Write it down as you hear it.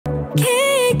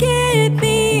get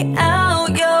me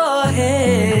out your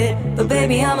head. But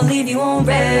baby, I'ma leave you on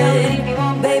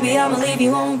red. Baby, I'ma leave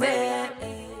you on red.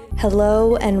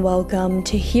 Hello and welcome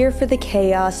to Here for the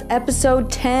Chaos, episode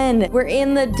 10. We're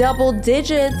in the double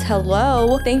digits.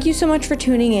 Hello. Thank you so much for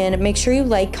tuning in. Make sure you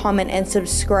like, comment, and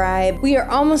subscribe. We are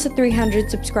almost at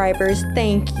 300 subscribers.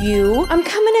 Thank you. I'm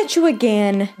coming at you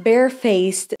again,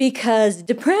 barefaced, because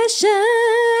depression.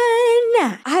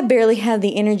 I barely have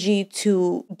the energy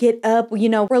to get up. You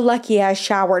know, we're lucky I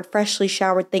showered, freshly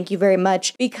showered. Thank you very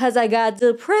much. Because I got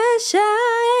depression.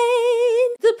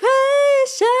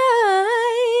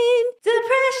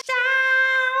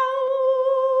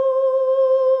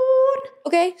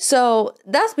 Okay, so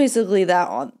that's basically that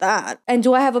on that. And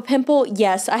do I have a pimple?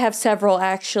 Yes, I have several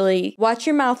actually. Watch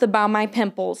your mouth about my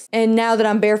pimples. And now that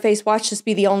I'm barefaced, watch this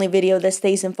be the only video that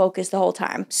stays in focus the whole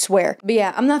time. Swear. But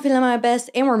yeah, I'm not feeling my best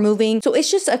and we're moving. So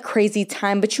it's just a crazy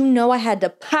time. But you know I had to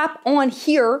pop on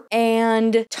here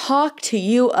and talk to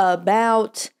you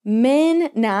about men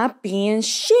not being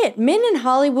shit. Men in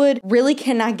Hollywood really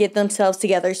cannot get themselves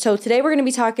together. So today we're going to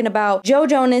be talking about Joe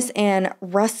Jonas and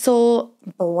Russel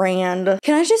Brand.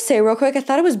 Can I just say real quick, I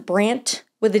thought it was Brant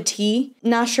with a T.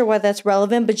 Not sure why that's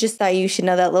relevant, but just thought you should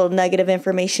know that little nugget of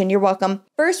information. You're welcome.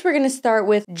 First, we're going to start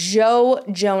with Joe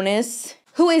Jonas,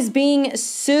 who is being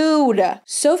sued.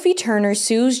 Sophie Turner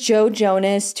sues Joe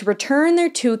Jonas to return their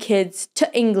two kids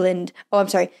to England.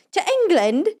 To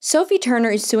England. Sophie Turner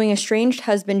is suing estranged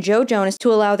husband Joe Jonas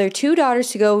to allow their two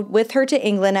daughters to go with her to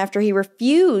England after he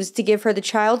refused to give her the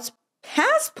child's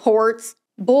passports.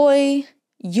 Boy,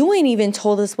 you ain't even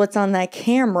told us what's on that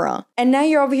camera. And now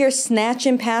you're over here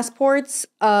snatching passports?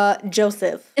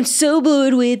 Joseph. I'm so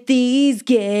bored with these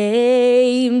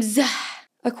games.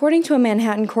 According to a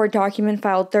Manhattan court document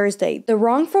filed Thursday, the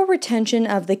wrongful retention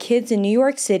of the kids in New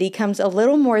York City comes a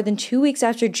little more than 2 weeks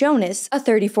after Jonas, a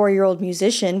 34-year-old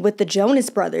musician with the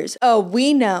Jonas Brothers. Oh,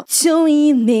 we know. So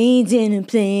we made dinner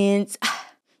plans.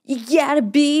 You gotta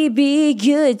be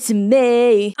good to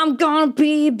me. I'm gonna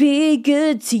be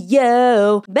good to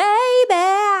you,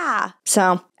 baby.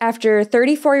 So, after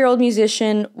 34-year-old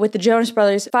musician with the Jonas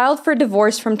Brothers filed for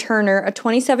divorce from Turner, a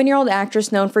 27-year-old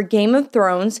actress known for Game of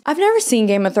Thrones. I've never seen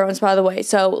Game of Thrones, by the way,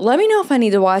 so let me know if I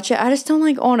need to watch it. I just don't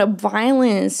like all the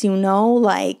violence, you know?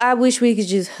 Like, I wish we could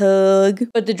just hug.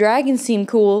 But the dragons seem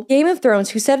cool. Game of Thrones,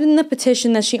 who said in the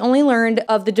petition that she only learned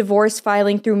of the divorce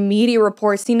filing through media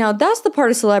reports. See, now that's the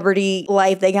part of celebrity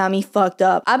life that got me fucked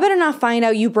up. I better not find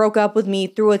out you broke up with me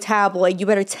through a tabloid. You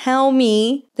better tell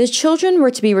me. The children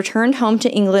were to be returned home to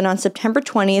England on September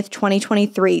 20th,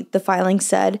 2023, the filing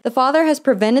said. The father has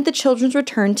prevented the children's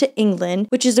return to England,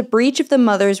 which is a breach of the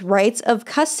mother's rights of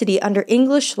custody under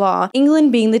English law,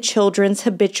 England being the children's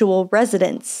habitual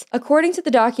residence. According to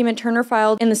the document Turner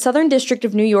filed in the Southern District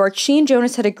of New York, she and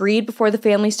Jonas had agreed before the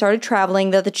family started traveling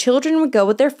that the children would go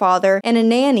with their father and a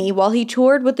nanny while he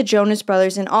toured with the Jonas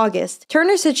Brothers in August.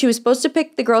 Turner said she was supposed to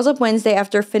pick the girls up Wednesday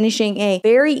after finishing a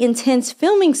very intense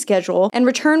filming schedule and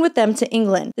return with them to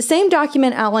England. The same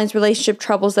document outlines relationship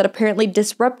troubles that apparently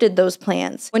disrupted those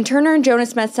plans. When Turner and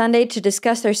Jonas met Sunday to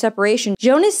discuss their separation,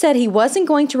 Jonas said he wasn't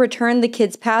going to return the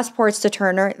kids' passports to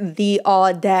Turner, the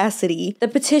audacity, the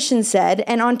petition said,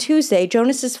 and on Tuesday,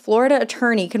 Jonas's Florida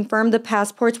attorney confirmed the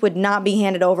passports would not be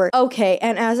handed over. Okay,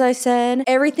 and as I said,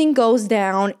 everything goes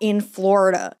down in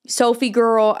Florida. Sophie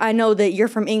girl, I know that you're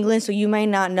from England, so you might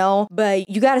not know, but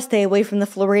you gotta stay away from the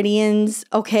Floridians,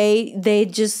 okay?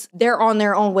 They're on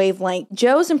their own wavelength.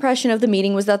 Joe's impression of the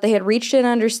meeting was that they had reached an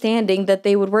understanding that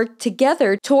they would work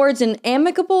together towards an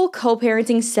amicable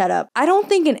co-parenting setup. I don't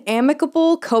think an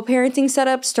amicable co-parenting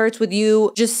setup starts with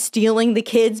you just stealing the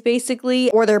kids basically,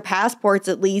 or their passports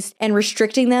at least, and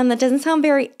restricting them. That doesn't sound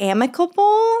very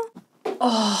amicable.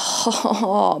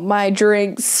 Oh, my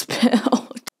drink spilled.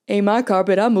 Ain't my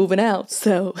carpet, I'm moving out,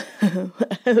 so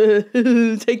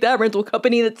take that, rental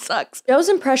company that sucks. Joe's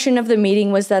impression of the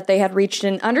meeting was that they had reached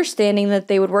an understanding that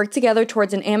they would work together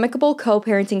towards an amicable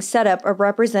co-parenting setup, a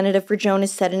representative for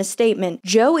Jonas said in a statement.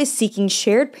 Joe is seeking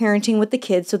shared parenting with the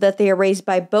kids so that they are raised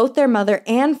by both their mother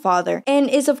and father, and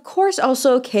is of course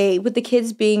also okay with the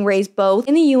kids being raised both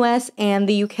in the US and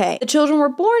the UK. The children were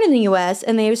born in the US,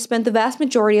 and they have spent the vast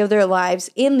majority of their lives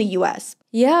in the US.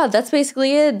 Yeah, that's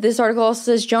basically it. This article also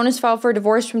says Jonas filed for a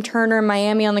divorce from Turner in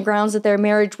Miami on the grounds that their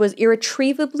marriage was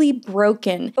irretrievably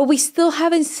broken. But we still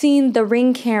haven't seen the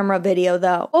ring camera video,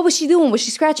 though. What was she doing? Was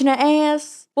she scratching her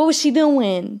ass? What was she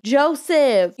doing?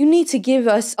 Joseph, you need to give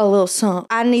us a little something.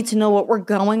 I need to know what we're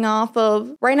going off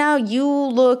of. Right now, you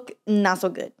look not so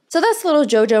good. So that's a little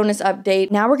Joe Jonas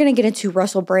update. Now we're going to get into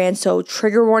Russel Brand. So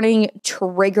trigger warning,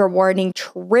 trigger warning,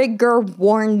 trigger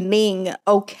warning.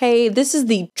 Okay, this is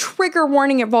the trigger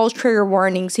warning. It involves trigger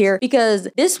warnings here because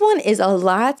this one is a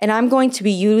lot and I'm going to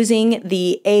be using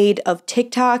the aid of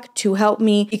TikTok to help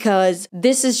me because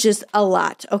this is just a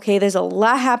lot. Okay, there's a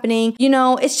lot happening. You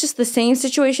know, it's just the same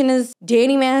situation as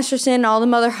Danny Masterson, all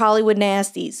the other Hollywood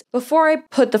nasties. Before I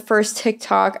put the first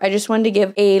TikTok, I just wanted to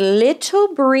give a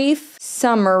little brief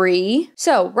summary.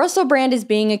 So, Russel Brand is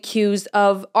being accused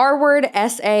of R-word,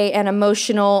 SA, and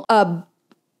emotional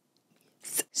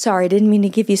sorry, I didn't mean to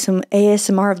give you some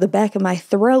ASMR of the back of my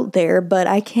throat there, but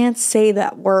I can't say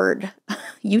that word.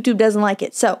 YouTube doesn't like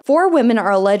it. So, 4 women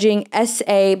are alleging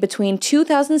SA between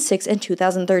 2006 and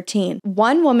 2013.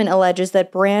 One woman alleges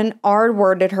that Brand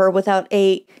R-worded her without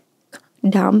a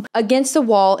against the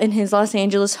wall in his Los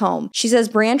Angeles home. She says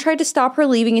Brand tried to stop her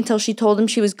leaving until she told him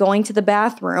she was going to the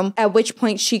bathroom, at which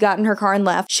point she got in her car and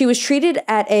left. She was treated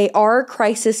at a R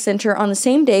crisis center on the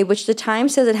same day, which the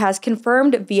Times says it has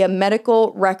confirmed via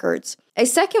medical records. A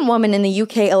second woman in the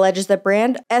UK alleges that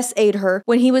Brand SA'd her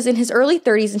when he was in his early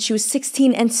 30s and she was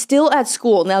 16 and still at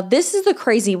school. Now, this is the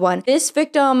crazy one. This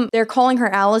victim, they're calling her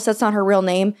Alice. That's not her real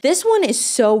name. This one is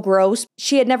so gross.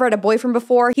 She had never had a boyfriend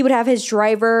before. He would have his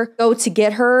driver go to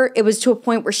get her. It was to a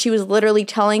point where she was literally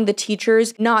telling the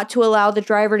teachers not to allow the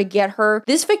driver to get her.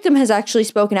 This victim has actually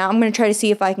spoken out. I'm going to try to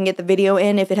see if I can get the video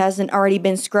in if it hasn't already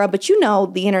been scrubbed. But you know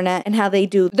the internet and how they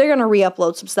do. They're going to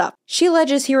re-upload some stuff. She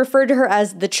alleges he referred to her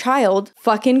as the child.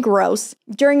 Fucking gross.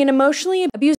 During an emotionally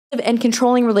abusive and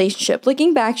controlling relationship.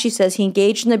 Looking back, she says he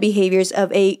engaged in the behaviors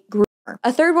of a groomer.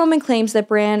 A third woman claims that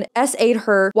Brand SA'd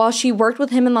her while she worked with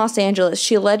him in Los Angeles.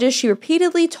 She alleges she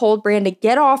repeatedly told Brand to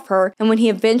get off her, and when he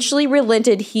eventually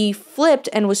relented, he flipped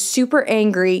and was super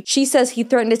angry. She says he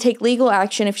threatened to take legal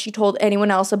action if she told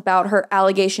anyone else about her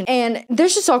allegation. And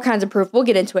there's just all kinds of proof. We'll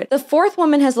get into it. The fourth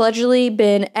woman has allegedly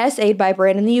been SA'd by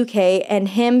Brand in the UK, and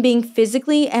him being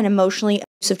physically and emotionally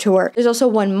abusive to her. There's also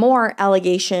one more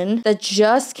allegation that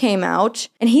just came out,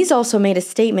 and he's also made a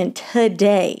statement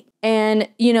today. And,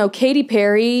 you know, Katy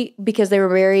Perry, because they were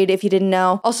married, if you didn't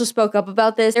know, also spoke up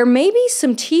about this. There may be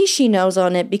some tea she knows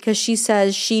on it because she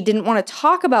says she didn't want to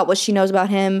talk about what she knows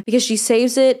about him because she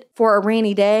saves it for a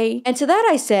rainy day. And to that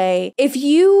I say, if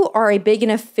you are a big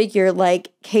enough figure like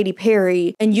Katy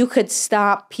Perry and you could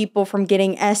stop people from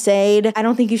getting SA'd, I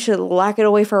don't think you should lock it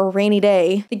away for a rainy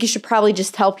day. I think you should probably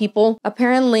just tell people.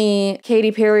 Apparently,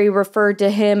 Katy Perry referred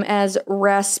to him as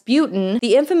Rasputin,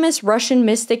 the infamous Russian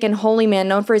mystic and holy man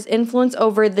known for his influence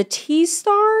over the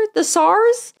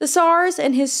SARS,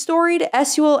 and his storied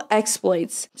SUL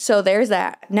exploits. So there's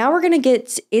that. Now we're gonna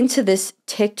get into this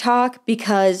TikTok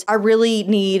because I really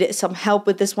need some help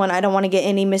with this one. I don't want to get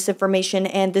any misinformation,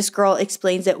 and this girl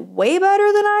explains it way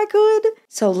better than I could.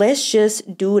 So let's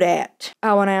just do that.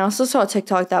 Oh, and I also saw a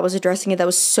TikTok that was addressing it that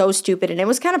was so stupid, and it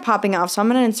was kind of popping off, so I'm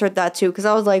gonna insert that too because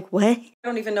I was like, what? I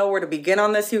don't even know where to begin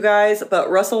on this, you guys, but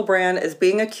Russel Brand is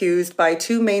being accused by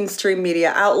 2 mainstream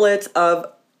media outlets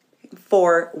of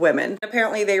 4 women.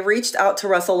 Apparently, they reached out to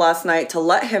Russel last night to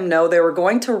let him know they were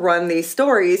going to run these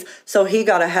stories, so he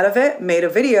got ahead of it, made a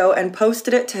video, and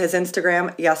posted it to his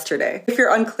Instagram yesterday. If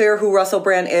you're unclear who Russel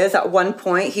Brand is, at one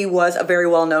point, he was a very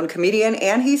well-known comedian,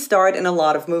 and he starred in a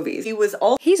lot of movies.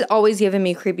 He's always giving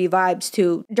me creepy vibes,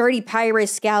 too. Dirty pirate,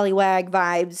 scallywag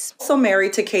vibes. Also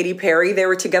married to Katy Perry. They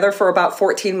were together for about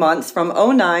 14 months, from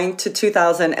 2009 to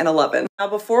 2011. Now,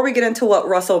 before we get into what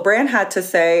Russel Brand had to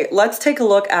say, let's take a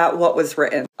look at what was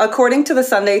written. According to the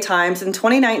Sunday Times, in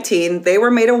 2019, they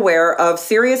were made aware of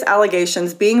serious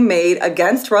allegations being made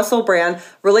against Russel Brand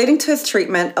relating to his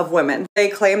treatment of women. They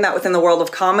claim that within the world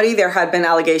of comedy, there had been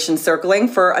allegations circling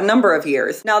for a number of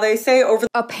years. Now, they say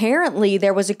apparently,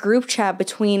 there was a group chat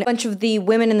between a bunch of the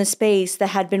women in the space that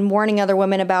had been warning other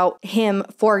women about him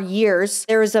for years.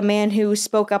 There was a man who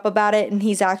spoke up about it, and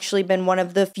he's actually been one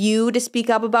of the few to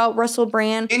speak up about Russel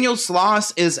Brand. Daniel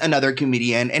Sloss is another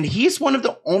comedian, and he's one of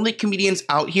the only comedians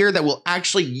out here that will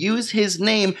actually use his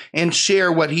name and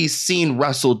share what he's seen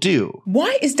Russel do.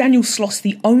 Why is Daniel Sloss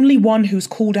the only one who's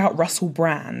called out Russel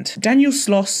Brand? Daniel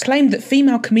Sloss claimed that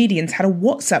female comedians had a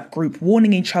WhatsApp group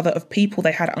warning each other of people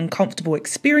they had uncomfortable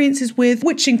experiences with,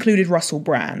 which included Russel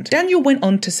Brand. Daniel went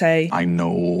on to say, I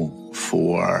know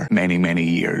for many, many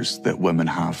years that women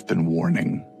have been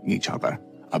warning each other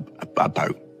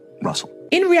about Russel.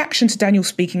 In reaction to Daniel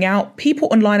speaking out, people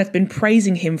online have been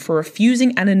praising him for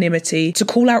refusing anonymity to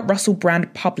call out Russel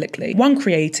Brand publicly. One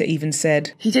creator even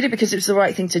said, he did it because it was the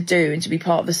right thing to do and to be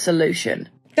part of the solution.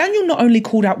 Daniel not only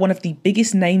called out one of the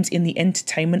biggest names in the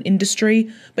entertainment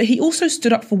industry, but he also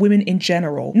stood up for women in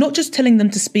general, not just telling them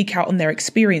to speak out on their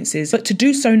experiences, but to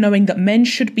do so knowing that men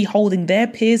should be holding their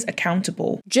peers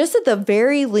accountable. Just at the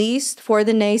very least for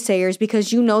the naysayers,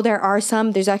 because you know there are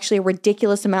some, there's actually a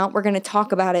ridiculous amount. We're going to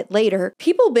talk about it later.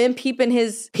 People been peeping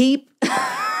his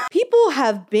People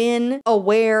have been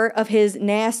aware of his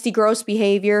nasty, gross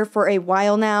behavior for a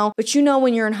while now, but you know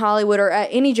when you're in Hollywood or at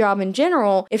any job in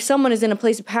general, if someone is in a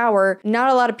place of power, not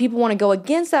a lot of people want to go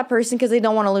against that person because they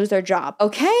don't want to lose their job,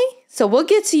 okay? So we'll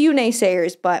get to you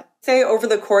naysayers, but... Over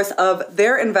the course of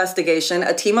their investigation,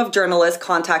 a team of journalists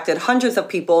contacted hundreds of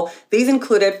people. These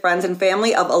included friends and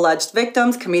family of alleged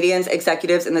victims, comedians,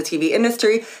 executives in the TV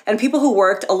industry, and people who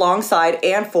worked alongside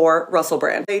and for Russel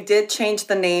Brand. They did change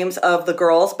the names of the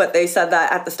girls, but they said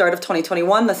that at the start of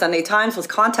 2021, the Sunday Times was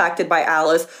contacted by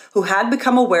Alice, who had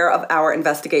become aware of our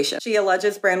investigation. She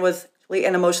alleges Brand was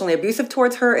and emotionally abusive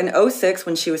towards her in 2006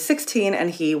 when she was 16 and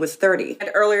he was 30. And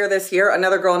earlier this year,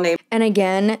 another girl named... And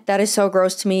again, that is so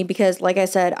gross to me because, like I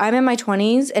said, I'm in my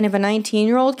 20s, and if a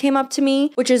 19-year-old came up to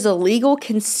me, which is a legal,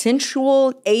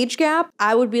 consensual age gap,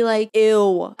 I would be like,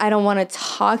 ew, I don't want to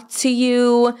talk to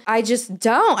you. I just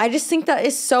don't. I just think that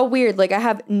is so weird. Like, I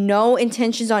have no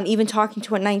intentions on even talking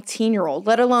to a 19-year-old,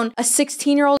 let alone a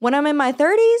 16-year-old when I'm in my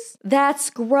 30s. That's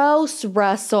gross,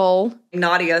 Russell.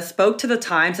 Nadia spoke to the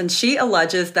Times, and she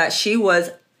alleges that she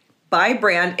was by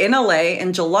Brand in LA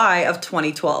in July of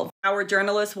 2012. Our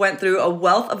journalists went through a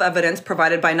wealth of evidence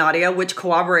provided by Nadia, which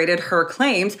corroborated her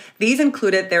claims. These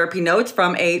included therapy notes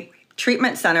from a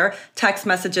treatment center, text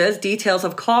messages, details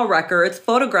of call records,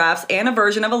 photographs, and a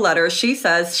version of a letter she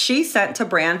says she sent to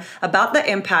Brand about the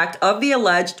impact of the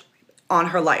alleged on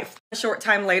her life. A short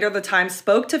time later, the Times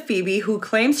spoke to Phoebe, who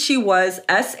claims she was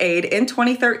SA'd in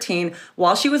 2013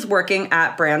 while she was working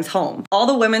at Brand's home. All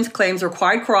the women's claims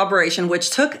required corroboration,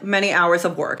 which took many hours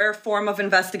of work. Their form of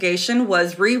investigation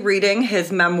was rereading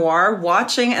his memoir,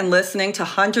 watching and listening to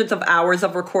hundreds of hours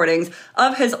of recordings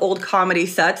of his old comedy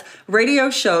sets, radio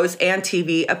shows, and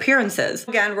TV appearances.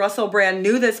 Again, Russel Brand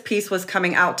knew this piece was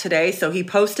coming out today, so he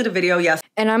posted a video yesterday.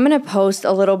 And I'm going to post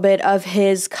a little bit of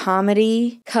his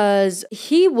comedy because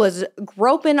he was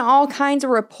groping all kinds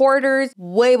of reporters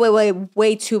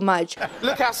way too much.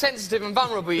 Look how sensitive and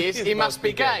vulnerable he is. He must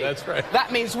be gay. That's right.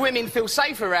 That means women feel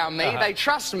safe around me. They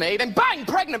trust me. Then bang,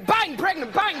 pregnant, bang,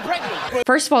 pregnant, bang, pregnant.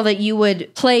 First of all, that you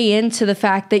would play into the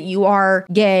fact that you are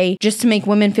gay just to make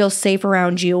women feel safe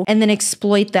around you and then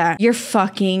exploit that. You're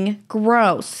fucking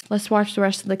gross. Let's watch the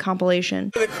rest of the compilation.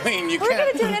 For the Queen, you We're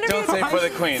can't. Gonna do an interview. Don't say for the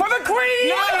Queen. For the Queen!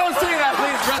 No, don't say that,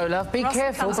 please. Oh, love, be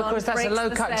careful because that's a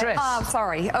low-cut dress. Oh,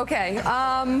 sorry. Okay.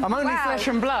 I'm only flesh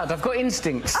and blood. I've got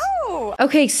instincts. Oh!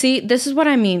 Okay, see, this is what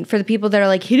I mean for the people that are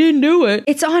like, he didn't do it.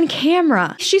 It's on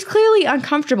camera. She's clearly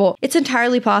uncomfortable. It's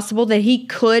entirely possible that he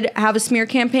could have a smear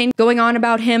campaign going on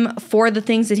about him for the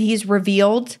things that he's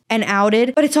revealed and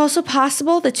outed. But it's also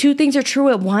possible that two things are true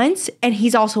at once and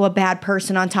he's also a bad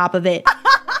person on top of it.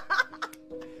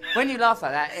 When you laugh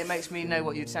like that, it makes me know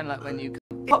what you'd sound like when you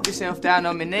pop yourself down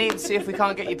on my knee and see if we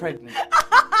can't get you pregnant.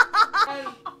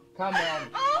 Come on.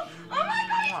 Oh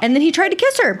my God! And then he tried to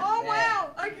kiss her. Oh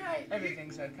wow! Okay.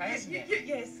 Everything's okay, isn't it?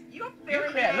 Yes, you're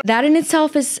very good. That in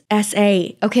itself is SA,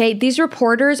 okay? These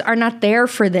reporters are not there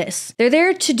for this. They're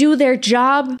there to do their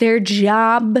job, their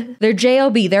job. They're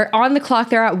JOB. They're on the clock.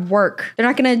 They're at work. They're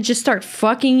not gonna just start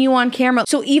fucking you on camera.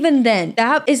 So even then,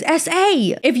 that is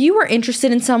SA. If you are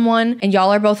interested in someone and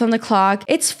y'all are both on the clock,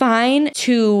 it's fine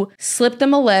to slip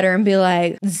them a letter and be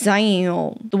like,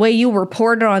 Zion, the way you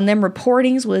reported on them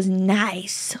reportings was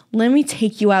nice. Let me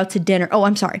take you out to dinner. Oh,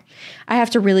 I'm sorry. I have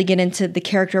to really get into the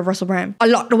character of Russel Brand. I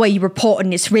like the way you report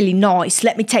on it's really nice.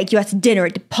 Let me take you out to dinner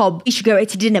at the pub. We should go out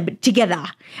to dinner together.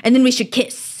 And then we should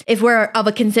kiss. If we're of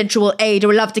a consensual age, I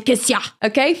would love to kiss ya.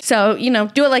 Okay? So, you know,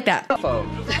 do it like that.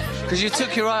 Because you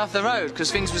took your eye off the road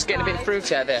because things was getting a bit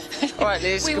fruity out there. All right,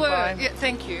 Liz, goodbye. Yeah,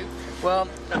 thank you. Well,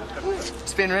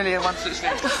 it's been really a wonderful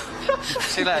experience.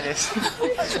 See you later, Liz.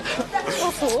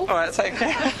 Russell. All right, take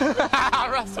care.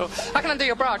 Russell, how can I do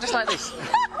your bra just like this?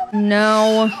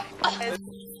 No.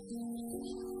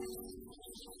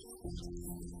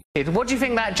 What do you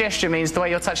think that gesture means, the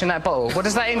way you're touching that bottle? What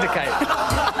does that indicate?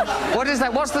 What is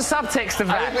that? What's the subtext of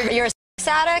that? You're a sex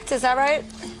addict, is that right?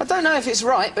 I don't know if it's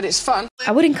right, but it's fun.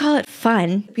 I wouldn't call it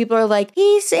fun. People are like,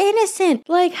 he's innocent.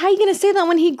 Like, how are you gonna say that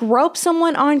when he groped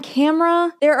someone on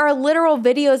camera? There are literal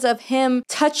videos of him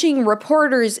touching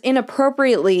reporters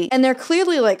inappropriately, and they're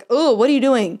clearly like, oh, what are you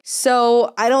doing?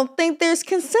 So I don't think there's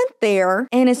consent there,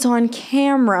 and it's on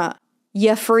camera.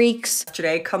 Ya freaks.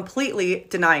 Yesterday, completely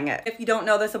denying it. If you don't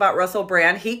know this about Russel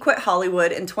Brand, he quit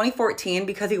Hollywood in 2014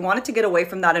 because he wanted to get away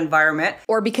from that environment.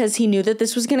 Or because he knew that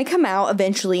this was going to come out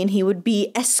eventually and he would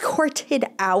be escorted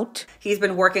out. He's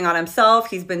been working on himself,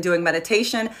 he's been doing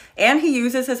meditation, and he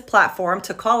uses his platform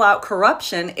to call out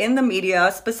corruption in the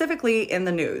media, specifically in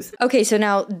the news. Okay, so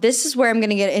now this is where I'm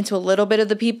going to get into a little bit of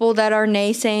the people that are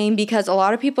naysaying, because a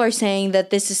lot of people are saying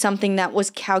that this is something that was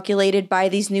calculated by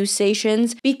these news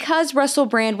stations because Russel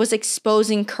Brand was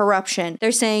exposing corruption.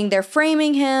 They're saying they're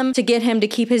framing him to get him to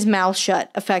keep his mouth shut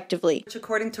effectively. Which,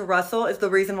 according to Russell, is the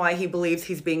reason why he believes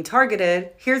he's being targeted.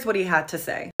 Here's what he had to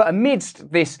say. But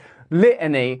amidst this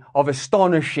litany of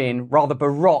astonishing, rather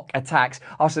baroque attacks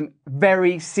are some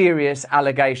very serious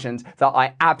allegations that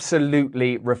I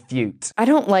absolutely refute. I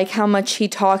don't like how much he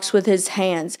talks with his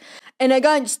hands. And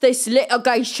against this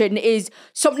litigation is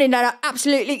something that I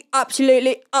absolutely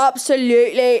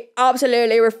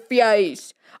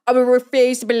refuse. I would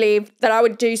refuse to believe that I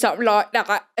would do something like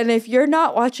that. And if you're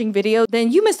not watching video,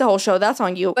 then you missed the whole show. That's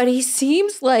on you. But he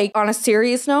seems like, on a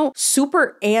serious note,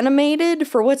 super animated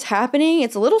for what's happening.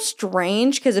 It's a little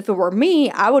strange because if it were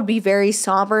me, I would be very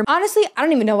somber. Honestly, I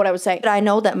don't even know what I would say. But I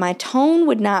know that my tone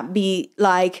would not be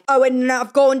like, oh, and I'm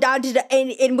going down to the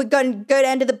end and we're going to go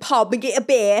down to the pub and get a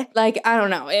beer. Like, I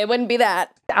don't know. It wouldn't be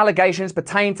that. Allegations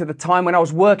pertain to the time when I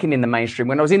was working in the mainstream,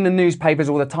 when I was in the newspapers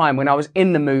all the time, when I was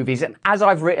in the movies, and as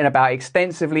I've written about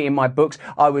extensively in my books,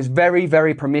 I was very,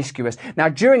 very promiscuous. Now,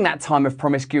 during that time of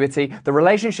promiscuity, the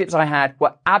relationships I had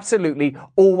were absolutely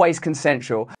always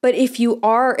consensual. But if you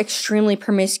are extremely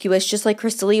promiscuous, just like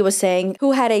Crystalia was saying,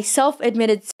 who had a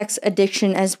self-admitted sex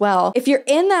addiction as well, if you're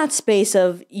in that space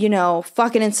of, you know,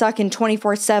 fucking and sucking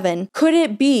 24/7, could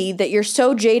it be that you're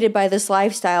so jaded by this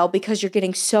lifestyle because you're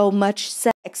getting so much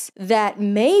sex that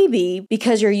maybe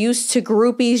because you're used to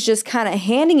groupies just kind of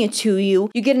handing it to you,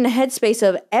 you get in a headspace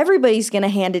of everybody's gonna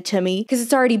hand it to me because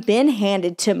it's already been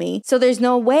handed to me. So there's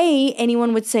no way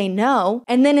anyone would say no.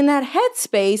 And then in that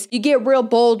headspace, you get real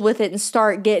bold with it and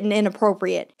start getting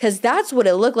inappropriate, because that's what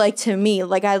it looked like to me.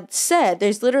 Like I said,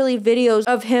 there's literally videos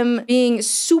of him being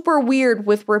super weird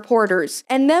with reporters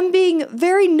and them being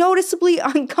very noticeably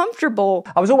uncomfortable.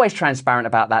 I was always transparent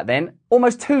about that then.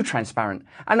 Almost too transparent.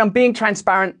 And I'm being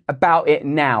transparent about it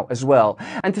now as well.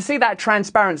 And to see that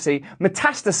transparency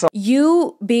metastasize.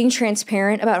 You being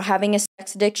transparent about having a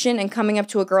sex addiction and coming up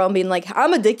to a girl and being like,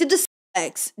 I'm addicted to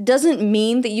sex, doesn't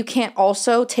mean that you can't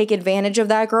also take advantage of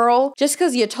that girl. Just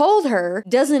because you told her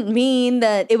doesn't mean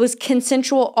that it was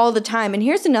consensual all the time. And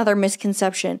here's another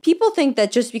misconception. People think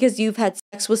that just because you've had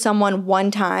sex with someone one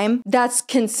time, that's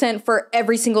consent for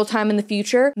every single time in the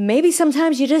future. Maybe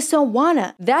sometimes you just don't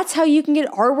wanna. That's how you can get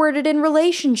R-worded in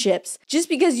relationships. Just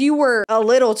because you were a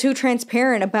little too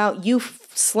transparent about you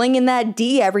slinging that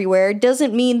D everywhere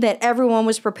doesn't mean that everyone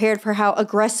was prepared for how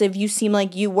aggressive you seem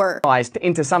like you were.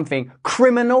 Into something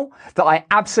criminal that I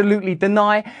absolutely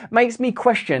deny makes me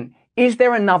question, is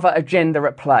there another agenda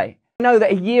at play? I know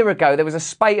that a year ago there was a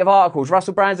spate of articles.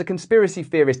 Russel Brand's a conspiracy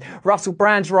theorist. Russel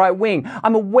Brand's right wing.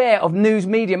 I'm aware of news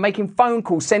media making phone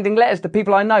calls, sending letters to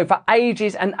people I know for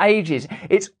ages and ages.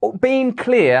 It's been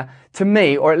clear to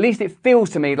me, or at least it feels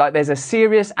to me, like there's a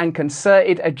serious and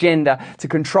concerted agenda to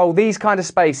control these kind of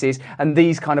spaces and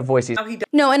these kind of voices.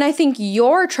 No, and I think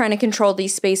you're trying to control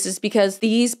these spaces because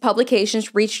these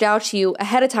publications reached out to you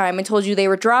ahead of time and told you they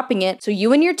were dropping it. So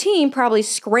you and your team probably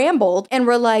scrambled and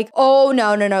were like, oh,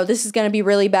 no, this is going to be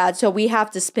really bad. So we have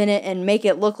to spin it and make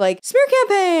it look like smear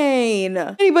campaign.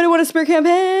 Anybody want a smear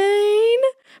campaign?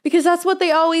 Because that's what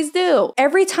they always do.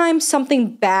 Every time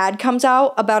something bad comes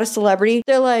out about a celebrity,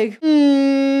 they're like,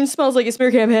 smells like a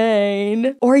smear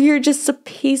campaign. Or you're just a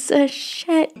piece of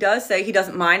shit. He does say he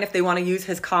doesn't mind if they want to use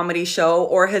his comedy show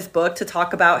or his book to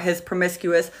talk about his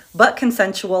promiscuous but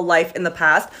consensual life in the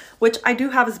past, which I do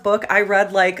have his book. I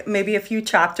read like maybe a few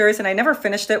chapters and I never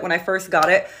finished it when I first got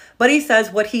it. But he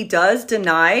says what he does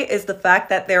deny is the fact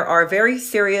that there are very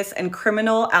serious and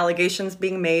criminal allegations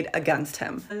being made against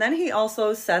him. And then he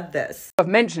also said this. Of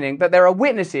mentioning that there are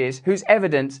witnesses whose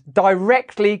evidence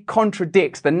directly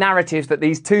contradicts the narratives that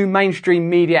these two mainstream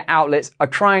media outlets are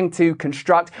trying to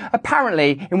construct,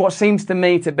 apparently in what seems to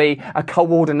me to be a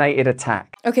coordinated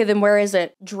attack. Okay, then where is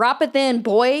it? Drop it then,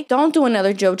 boy. Don't do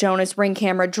another Joe Jonas Ring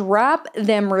camera. Drop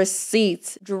them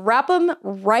receipts. Drop them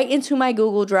right into my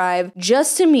Google Drive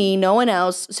just to me me, no one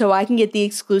else, so I can get the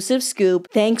exclusive scoop.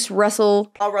 Thanks,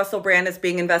 Russell. While Russell Brand is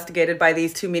being investigated by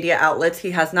these two media outlets,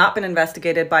 he has not been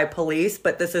investigated by police,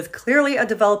 but this is clearly a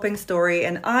developing story,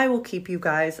 and I will keep you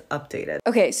guys updated.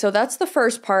 Okay, so that's the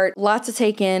first part. Lots to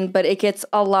take in, but it gets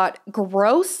a lot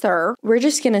grosser. We're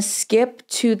just gonna skip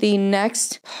to the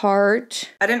next part.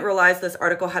 I didn't realize this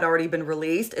article had already been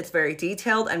released. It's very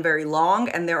detailed and very long,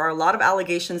 and there are a lot of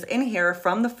allegations in here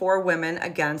from the 4 women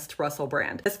against Russell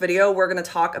Brand. This video, we're going to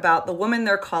talk about the woman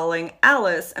they're calling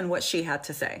Alice and what she had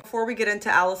to say. Before we get into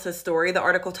Alice's story, the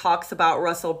article talks about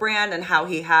Russell Brand and how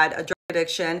he had a drug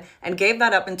addiction and gave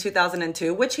that up in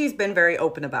 2002, which he's been very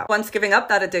open about. Once giving up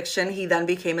that addiction, he then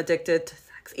became addicted to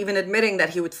sex, even admitting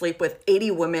that he would sleep with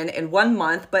 80 women in 1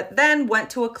 month, but then went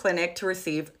to a clinic to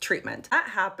receive treatment. That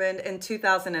happened in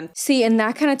 2000. See, and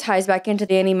that kind of ties back into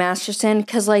Danny Masterson,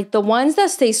 because like the ones that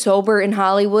stay sober in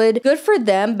Hollywood, good for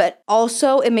them, but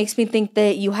also it makes me think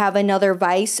that you have another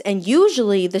vice, and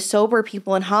usually the sober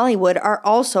people in Hollywood are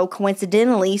also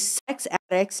coincidentally sex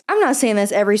addicts. I'm not saying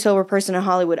that's every sober person in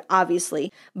Hollywood,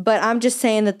 obviously, but I'm just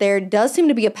saying that there does seem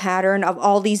to be a pattern of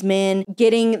all these men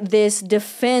getting this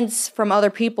defense from other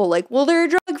people, like, well, they're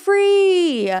drug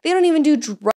free. They don't even do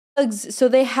drugs, so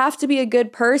they have to be a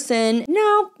good person.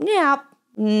 Nope.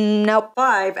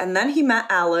 5, and then he met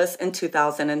Alice in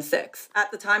 2006.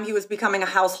 At the time, he was becoming a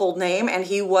household name, and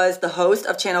he was the host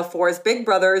of Channel 4's Big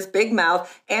Brothers, Big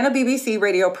Mouth, and a BBC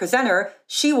radio presenter.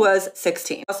 She was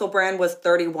 16. Russell Brand was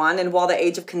 31, and while the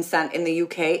age of consent in the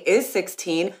UK is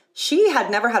 16, she had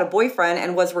never had a boyfriend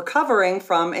and was recovering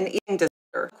from an eating disorder.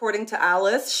 According to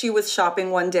Alice, she was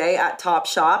shopping one day at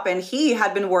Topshop and he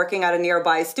had been working at a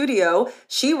nearby studio.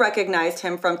 She recognized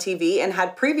him from TV and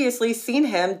had previously seen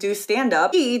him do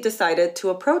stand-up. He decided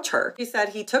to approach her. She said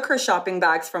he took her shopping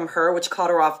bags from her, which caught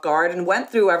her off guard, and went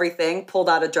through everything, pulled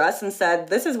out a dress and said,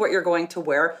 "This is what you're going to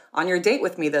wear on your date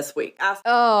with me this week."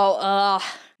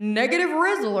 Negative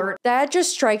Riz alert. That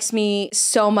just strikes me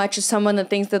so much as someone that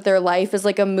thinks that their life is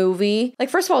like a movie. Like,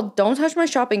 first of all, don't touch my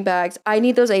shopping bags. I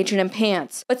need those H&M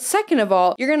pants. But second of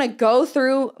all, you're gonna go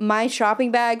through my shopping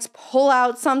bags, pull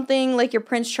out something like your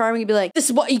Prince Charming and be like, "This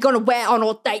is what you're gonna wear on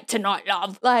our date tonight,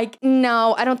 love." Like,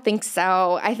 no, I don't think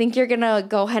so. I think you're gonna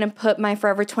go ahead and put my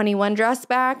Forever 21 dress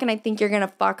back, and I think you're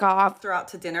gonna fuck off. Throughout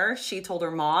to dinner, she told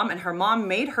her mom, and her mom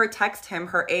made her text him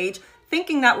her age,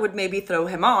 thinking that would maybe throw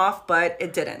him off, but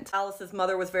it didn't. Alice's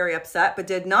mother was very upset, but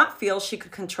did not feel she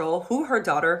could control who her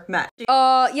daughter met.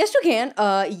 Yes you can.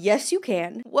 Yes you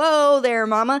can. Whoa there,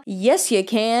 mama. Yes you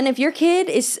can. If your kid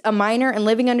is a minor and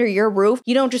living under your roof,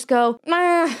 you don't just go,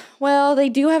 well, they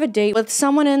do have a date with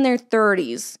someone in their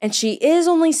 30s, and she is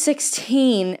only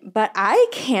 16, but I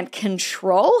can't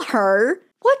control her.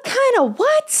 What kind of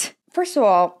what? First of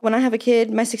all, when I have a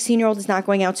kid, my 16-year-old is not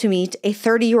going out to meet a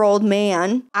 30-year-old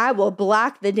man. I will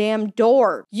block the damn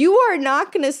door. You are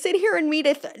not going to sit here and meet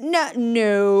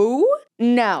No.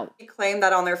 He claimed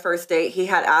that on their first date, he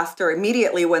had asked her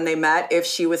immediately when they met if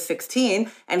she was 16,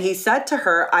 and he said to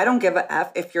her, "I don't give a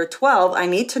F if you're 12. I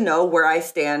need to know where I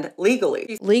stand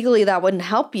legally." Legally, that wouldn't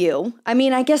help you. I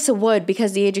mean, I guess it would,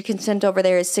 because the age of consent over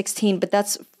there is 16, but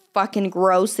that's fucking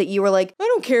gross that you were like, "I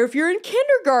don't care if you're in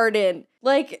kindergarten."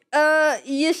 Like,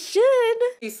 you should.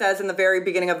 She says in the very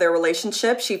beginning of their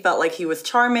relationship, she felt like he was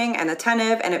charming and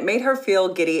attentive, and it made her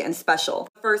feel giddy and special.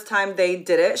 The first time they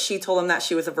did it, she told him that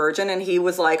she was a virgin, and he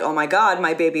was like, "Oh my God,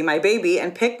 my baby,"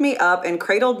 and picked me up and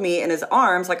cradled me in his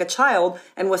arms like a child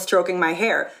and was stroking my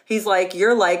hair. He's like,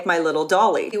 "You're like my little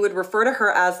dolly." He would refer to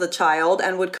her as the child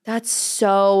and would... That's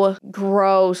so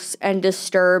gross and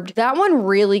disturbed. That one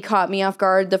really caught me off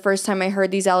guard the first time I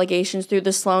heard these allegations through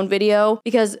the Sloan video,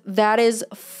 because that is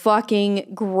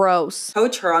fucking gross.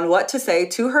 Coach her on what to say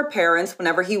to her parents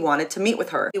whenever he wanted to meet with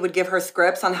her. He would give her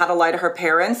scripts on how to lie to her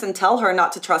parents and tell her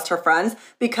not to trust her friends,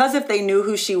 because if they knew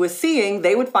who she was seeing,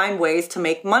 they would find ways to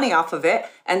make money off of it,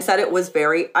 and said it was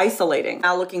very isolating.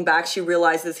 Now looking back, she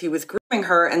realizes he was grooming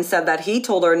her and said that he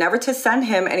told her never to send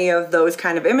him any of those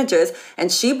kind of images,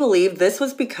 and she believed this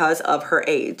was because of her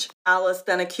age. Alice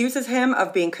then accuses him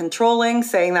of being controlling,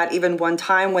 saying that even one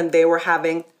time when they were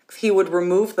having, he would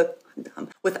remove the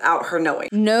without her knowing.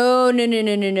 No.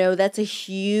 That's a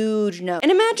huge no.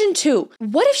 And imagine too,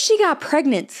 what if she got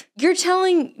pregnant? You're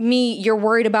telling me you're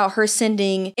worried about her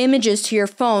sending images to your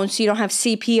phone so you don't have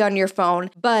CP on your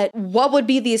phone. But what would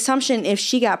be the assumption if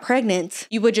she got pregnant?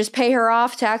 You would just pay her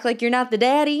off to act like you're not the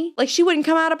daddy? Like she wouldn't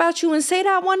come out about you and say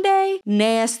that one day?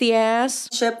 Nasty ass.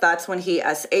 That's when he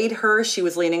SA'd her. She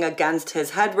was leaning against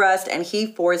his headrest and he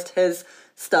forced his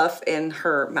stuff in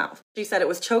her mouth. She said it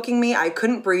was choking me, I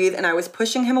couldn't breathe, and I was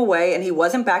pushing him away and he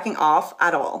wasn't backing off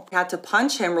at all. I had to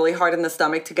punch him really hard in the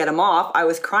stomach to get him off. I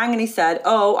was crying and he said,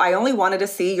 "Oh, I only wanted to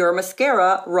see your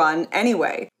mascara run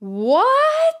anyway."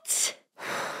 What?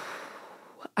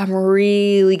 I'm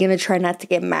really gonna try not to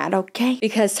get mad, okay?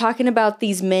 Because talking about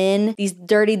these men, these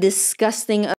dirty,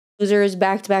 disgusting abusers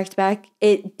back to back to back,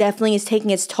 it definitely is taking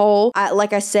its toll.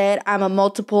 Like I said, I'm a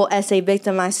multiple SA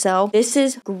victim myself. This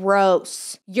is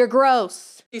gross. You're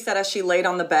gross. She said as she laid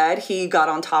on the bed, he got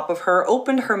on top of her,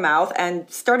 opened her mouth, and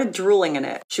started drooling in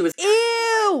it. She was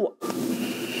ew!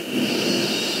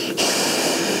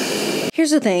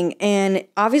 Here's the thing, and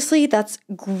obviously that's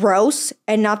gross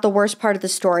and not the worst part of the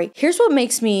story. Here's what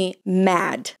makes me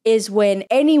mad is when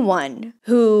anyone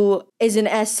who is an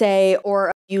SA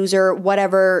or user,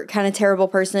 whatever kind of terrible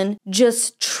person,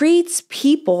 just treats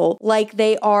people like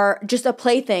they are just a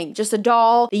plaything, just a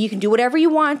doll that you can do whatever you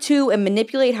want to and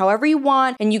manipulate however you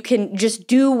want, and you can just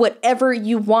do whatever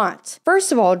you want.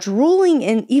 First of all, drooling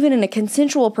even in a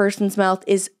consensual person's mouth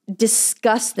is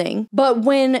disgusting. But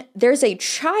when there's a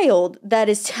child that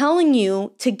is telling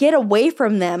you to get away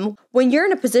from them, when you're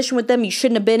in a position with them you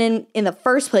shouldn't have been in the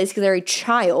first place because they're a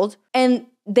child, and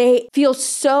they feel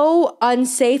so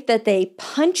unsafe that they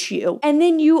punch you, and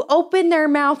then you open their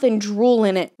mouth and drool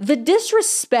in it. The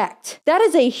disrespect. That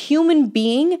is a human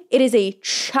being. It is a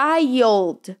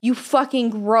child. You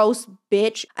fucking gross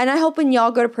bitch. And I hope when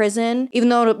y'all go to prison, even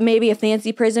though it may be a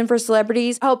fancy prison for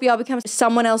celebrities, I hope y'all become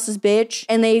someone else's bitch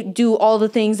and they do all the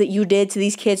things that you did to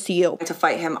these kids to you. To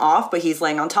fight him off, but he's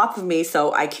laying on top of me,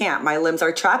 so I can't. My limbs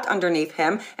are trapped underneath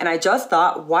him, and I just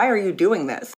thought, why are you doing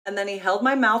this? And then he held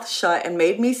my mouth shut and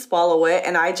made me swallow it,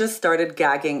 and I just started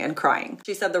gagging and crying.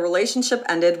 She said the relationship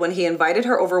ended when he invited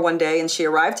her over one day and she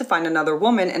arrived to find another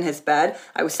woman in his bed.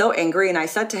 I was so angry and I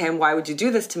said to him, "Why would you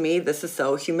do this to me? This is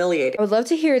so humiliating." I would love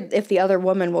to hear if the other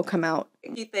woman will come out.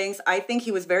 I think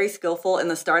he was very skillful in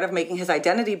the start of making his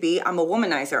identity be, I'm a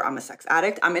womanizer, I'm a sex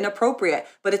addict, I'm inappropriate,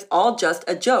 but it's all just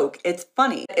a joke. It's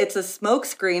funny. It's a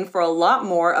smokescreen for a lot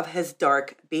more of his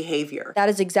dark behavior. That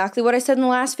is exactly what I said in the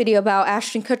last video about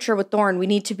Ashton Kutcher with Thorne. We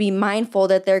need to be mindful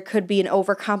that there could be an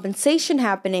overcompensation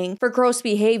happening for gross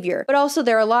behavior. But also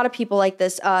there are a lot of people like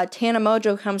this. Tana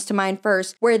Mojo comes to mind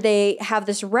first, where they have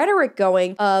this rhetoric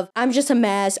going of, I'm just a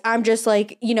mess, I'm just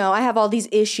like, you know, I have all these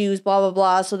issues, blah, blah,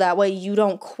 blah, so that way you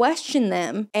don't question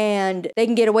them and they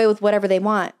can get away with whatever they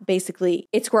want, basically.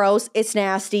 It's gross, it's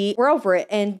nasty, we're over it.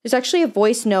 And there's actually a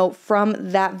voice note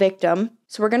from that victim,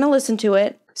 so we're gonna listen to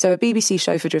it. So a BBC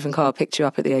chauffeur-driven car picked you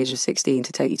up at the age of 16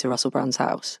 to take you to Russel Brand's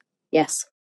house? Yes.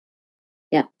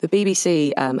 Yeah. The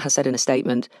BBC has said in a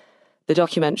statement, the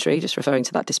documentary, just referring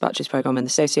to that Dispatches programme, and the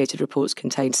associated reports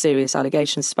contained serious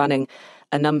allegations spanning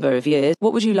a number of years.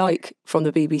 What would you like from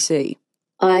the BBC?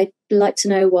 I'd like to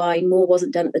know why more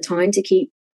wasn't done at the time to keep...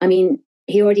 I mean,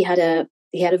 he already had a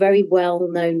very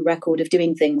well-known record of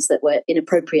doing things that were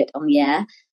inappropriate on the air,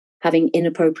 having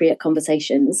inappropriate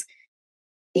conversations.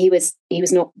 He was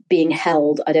not being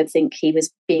held. I don't think he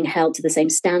was being held to the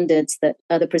same standards that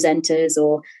other presenters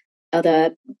or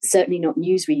other, certainly not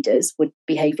newsreaders, would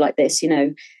behave like this. You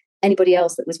know, anybody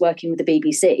else that was working with the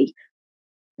BBC,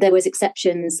 there was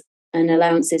exceptions and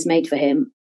allowances made for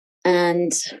him.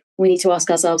 And we need to ask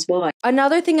ourselves why.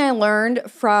 Another thing I learned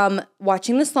from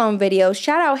watching the Sloan video,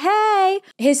 shout out, hey,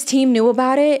 his team knew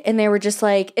about it and they were just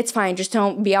like, it's fine, just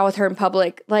don't be out with her in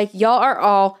public. Like, y'all are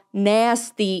all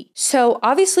nasty. So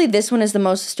obviously this one is the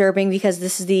most disturbing because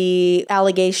this is the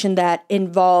allegation that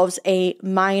involves a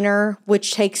minor,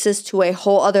 which takes us to a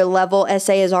whole other level.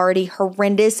 SA is already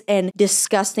horrendous and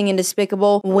disgusting and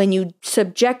despicable. When you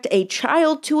subject a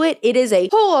child to it, it is a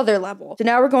whole other level. So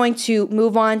now we're going to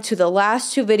move on to the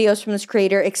last two videos from this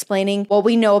creator explaining what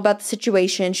we know about the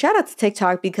situation. Shout out to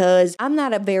TikTok because I'm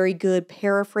not a very good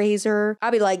paraphraser.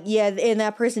 I'll be like, yeah, and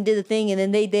that person did the thing and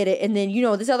then they did it. And then, you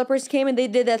know, this other person came and they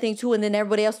did that thing too, and then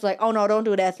everybody else was like, oh no, don't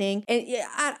do that thing. And yeah,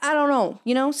 I don't know,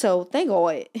 you know, so thank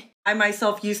God. I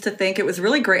myself used to think it was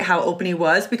really great how open he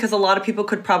was because a lot of people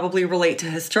could probably relate to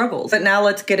his struggles. But now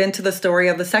let's get into the story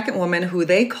of the second woman, who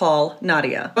they call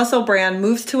Nadia. Russel Brand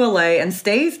moves to LA and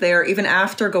stays there even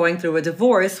after going through a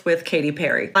divorce with Katy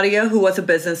Perry. Nadia, who was a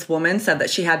businesswoman, said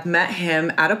that she had met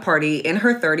him at a party in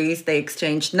her 30s. They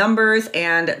exchanged numbers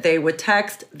and they would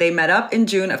text. They met up in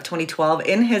June of 2012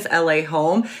 in his LA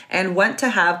home and went to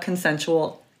have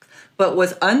consensual, but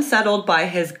was unsettled by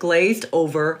his glazed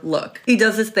over look. He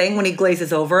does this thing when he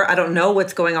glazes over. I don't know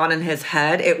what's going on in his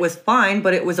head. It was fine,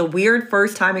 but it was a weird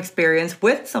first time experience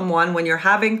with someone when you're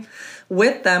having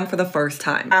with them for the first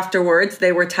time. Afterwards,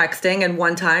 they were texting, and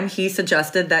one time he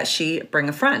suggested that she bring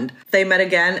a friend. They met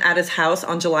again at his house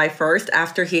on July 1st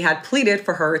after he had pleaded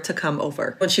for her to come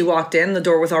over. When she walked in, the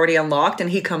door was already unlocked and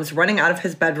he comes running out of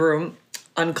his bedroom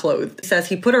unclothed. He says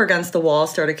he put her against the wall,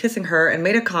 started kissing her, and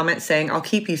made a comment saying, "I'll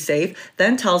keep you safe,"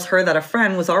 then tells her that a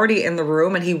friend was already in the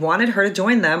room and he wanted her to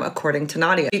join them, according to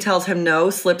Nadia. She tells him no,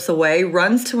 slips away,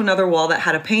 runs to another wall that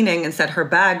had a painting and said her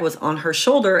bag was on her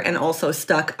shoulder and also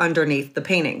stuck underneath the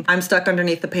painting. "I'm stuck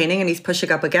underneath the painting and he's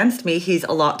pushing up against me. He's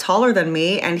a lot taller than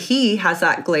me and he has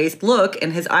that glazed look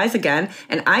in his eyes again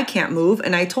and I can't move,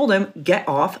 and I told him, get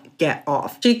off, get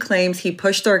off." She claims he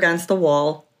pushed her against the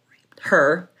wall,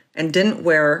 and didn't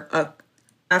wear a...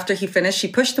 After he finished, she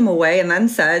pushed him away and then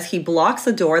says he blocks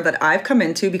the door that I've come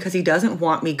into because he doesn't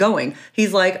want me going.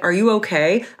 He's like, "Are you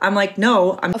okay?" I'm like,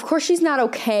 "No, Of course she's not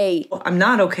okay. I'm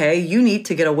not okay. You need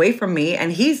to get away from me."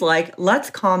 And he's like, "Let's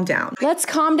calm down." Let's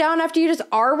calm down after you just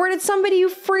R-worded somebody, you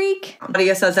freak.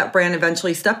 Nadia says that Brand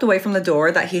eventually stepped away from the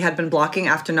door that he had been blocking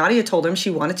after Nadia told him she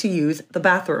wanted to use the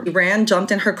bathroom. Brand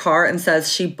jumped in her car and says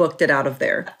she booked it out of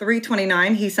there. At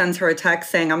 3:29, he sends her a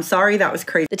text saying, "I'm sorry, that was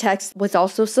crazy." The text was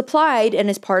also supplied and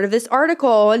is part of this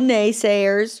article,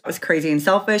 naysayers. "I was crazy and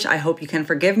selfish. I hope you can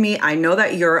forgive me. I know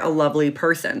that you're a lovely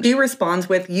person." She responds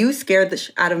with, "You scared the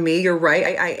out of me. You're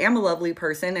right. I am a lovely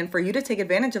person, and for you to take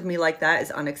advantage of me like that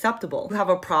is unacceptable. You have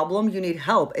a problem. You need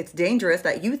help. It's dangerous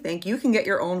that you think you can get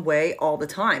your own way all the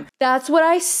time." That's what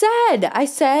I said. I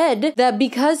said that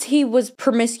because he was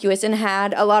promiscuous and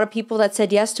had a lot of people that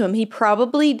said yes to him, he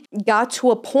probably got to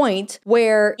a point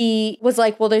where he was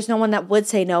like, well, there's no one that would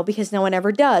say no because no one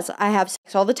ever does. I have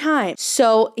sex all the time.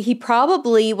 So he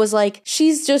probably was like,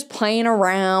 she's just playing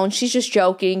around. She's just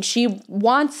joking. She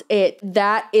wants it.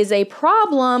 That is a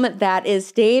problem. That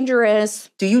is dangerous.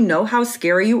 "Do you know how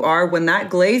scary you are when that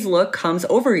glazed look comes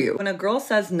over you? When a girl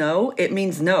says no, it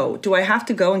means no. Do I have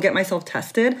to go and get myself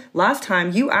tested? Last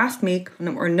time you asked me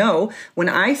or no. When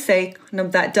I say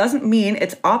that doesn't mean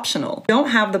it's optional.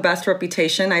 Don't have the best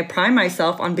reputation. I pride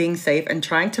myself on being safe and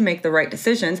trying to make the right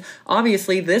decisions.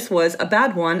 Obviously, this was a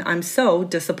bad one. I'm so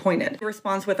disappointed." He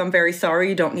responds with, "I'm very sorry.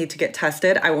 You don't need to get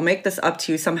tested. I will make this up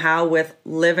to you somehow with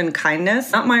live in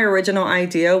kindness. Not my original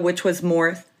idea, which was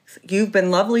more, you've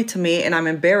been lovely to me and I'm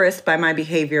embarrassed by my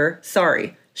behavior.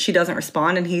 Sorry." She doesn't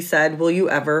respond, and he said, "Will you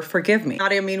ever forgive me?"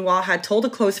 Nadia, meanwhile, had told a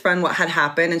close friend what had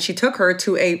happened, and she took her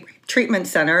to a treatment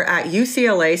center at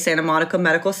UCLA Santa Monica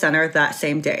Medical Center that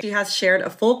same day. She has shared a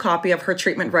full copy of her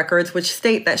treatment records, which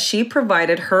state that she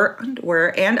provided her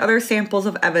underwear and other samples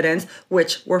of evidence,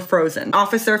 which were frozen. An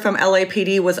officer from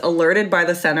LAPD was alerted by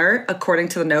the center, according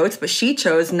to the notes, but she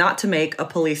chose not to make a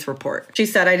police report. She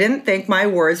said, "I didn't think my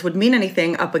words would mean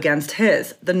anything up against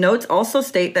his." The notes also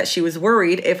state that she was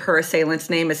worried if her assailant's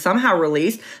name is somehow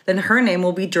released, then her name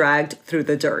will be dragged through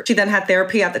the dirt. She then had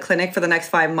therapy at the clinic for the next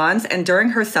 5 months, and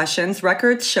during her session,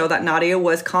 records show that Nadia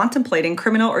was contemplating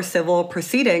criminal or civil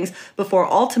proceedings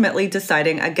before ultimately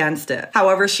deciding against it.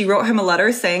 However, she wrote him a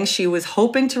letter saying she was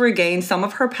hoping to regain some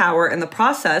of her power in the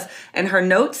process, and her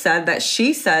note said that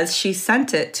she says she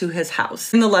sent it to his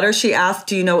house. In the letter, she asked,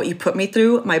 "Do you know what you put me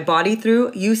through, my body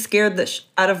through? You scared the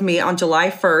out of me on July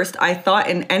 1st. I thought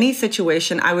in any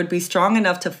situation I would be strong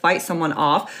enough to fight someone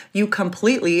off. You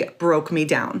completely broke me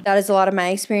down." That is a lot of my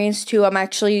experience too. I'm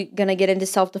actually gonna get into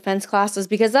self-defense classes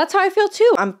because that's how I feel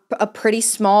too. I'm a pretty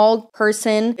small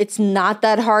person. It's not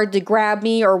that hard to grab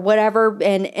me or whatever.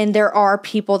 And there are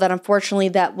people that unfortunately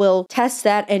that will test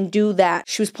that and do that.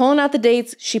 She was pulling out the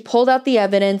dates. She pulled out the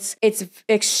evidence. It's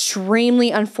extremely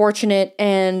unfortunate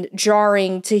and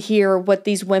jarring to hear what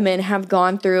these women have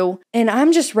gone through. And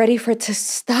I'm just ready for it to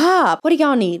stop. What do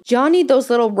y'all need? Y'all need those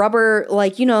little rubber,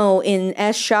 like, you know, in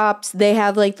S shops, they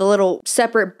have like the little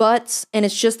separate butts and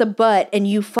it's just a butt and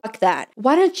you fuck that.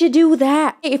 Why don't you do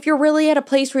that? If you're really at a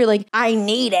place where you're like, I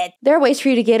need it, there are ways for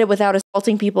you to get it without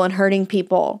assaulting people and hurting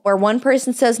people. Where one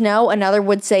person says no, another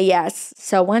would say yes.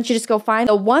 So why don't you just go find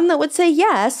the one that would say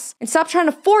yes and stop trying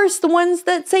to force the ones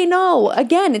that say no.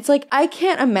 Again, it's like, I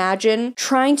can't imagine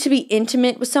trying to be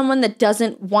intimate with someone that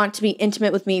doesn't want to be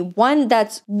intimate with me. One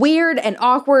that's weird and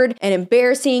awkward and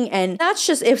embarrassing. And that's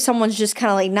just if someone's just kind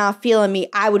of like not feeling me,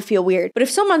 I would feel weird. But if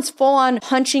someone's full on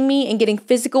punching me and getting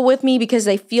physical with me because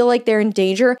they feel like they're in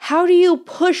danger, how do you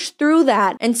put push through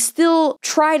that and still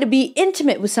try to be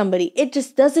intimate with somebody. It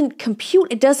just doesn't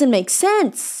compute. It doesn't make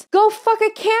sense. Go fuck a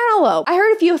cantaloupe. I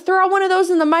heard if you throw one of those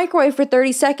in the microwave for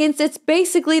 30 seconds, it's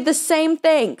basically the same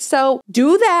thing. So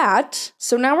do that.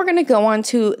 So now we're going to go on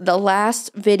to the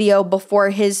last video before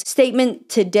his statement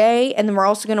today. And then we're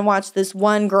also going to watch this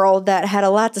one girl that had a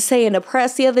lot to say in the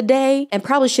press the other day and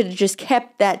probably should have just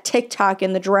kept that TikTok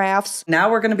in the drafts.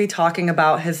 Now we're going to be talking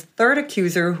about his third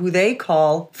accuser, who they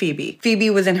call Phoebe.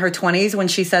 Phoebe was in her 20s when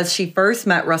she says she first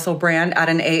met Russel Brand at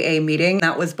an AA meeting.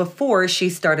 That was before she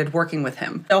started working with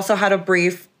him. They also had a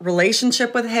brief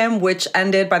relationship with him, which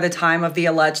ended by the time of the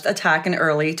alleged attack in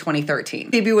early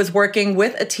 2013. Phoebe was working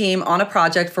with a team on a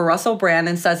project for Russel Brand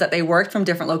and says that they worked from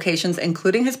different locations,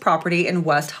 including his property in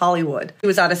West Hollywood. She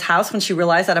was at his house when she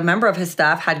realized that a member of his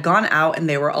staff had gone out and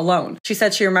they were alone. She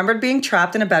said she remembered being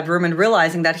trapped in a bedroom and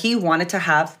realizing that he wanted to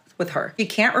have with her. She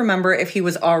can't remember if he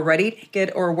was already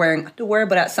naked or wearing underwear,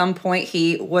 but at some point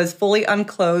he was fully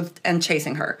unclothed and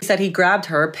chasing her. He said he grabbed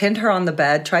her, pinned her on the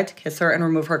bed, tried to kiss her and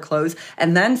remove her clothes,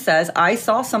 and then says, I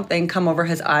saw something come over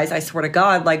his eyes, I swear to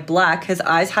God, like black. His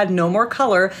eyes had no more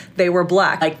color. They were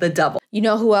black, like the devil. You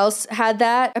know who else had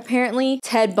that? Apparently,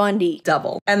 Ted Bundy.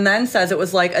 Devil. And then says it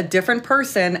was like a different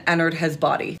person entered his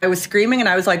body. I was screaming and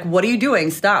I was like, what are you doing?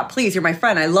 Stop, please. You're my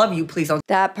friend. I love you. Please don't.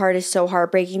 That part is so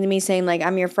heartbreaking to me, saying like,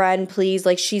 I'm your friend, please.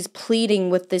 Like, she's pleading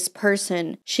with this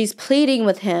person. She's pleading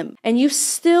with him. And you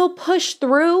still push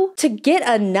through to get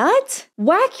a nut?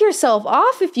 Whack yourself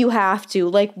off if you have to.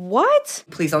 Like, what?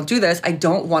 Please don't do this. I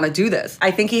don't want to do this.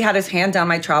 I think he had his hand down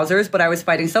my trousers, but I was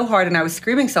fighting so hard and I was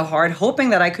screaming so hard, hoping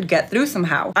that I could get through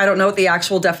somehow. I don't know what the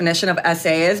actual definition of SA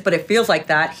is, but it feels like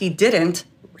that. He didn't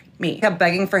me. Kept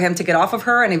begging for him to get off of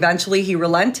her, and eventually he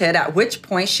relented, at which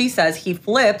point she says he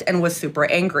flipped and was super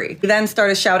angry. He then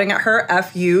started shouting at her,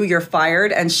 F you, you're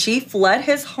fired, and she fled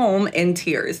his home in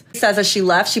tears. He says as she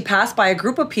left, she passed by a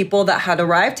group of people that had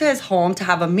arrived to his home to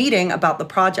have a meeting about the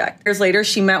project. Years later,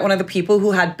 she met one of the people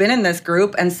who had been in this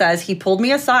group and says, he pulled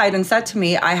me aside and said to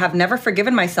me, I have never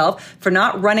forgiven myself for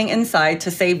not running inside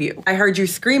to save you. I heard you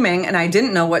screaming and I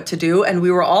didn't know what to do, and we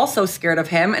were all so scared of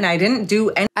him, and I didn't do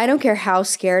anything. I don't care how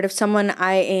scared of someone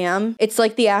I am. It's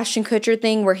like the Ashton Kutcher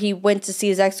thing where he went to see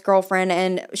his ex-girlfriend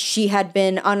and she had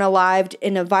been unalived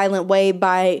in a violent way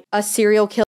by a serial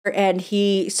killer, and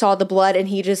he saw the blood and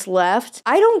he just left.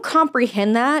 I don't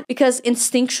comprehend that, because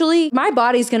instinctually my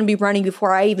body's gonna be running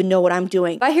before I even know what I'm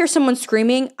doing. If I hear someone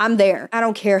screaming, I'm there. I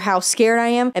don't care how scared I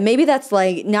am. And maybe that's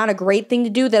like not a great thing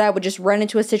to do, that I would just run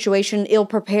into a situation ill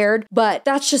prepared, but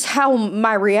that's just how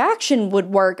my reaction would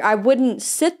work. I wouldn't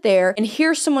sit there and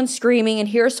hear someone screaming and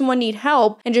hear someone need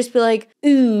help and just be like,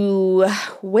 ooh,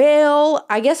 well,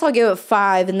 I guess I'll give it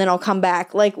 5 and then I'll come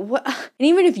back. Like, what? And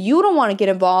even if you don't want to get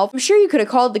involved, I'm sure you could have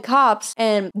called the cops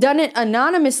and done it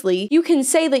anonymously. You can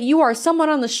say that you are someone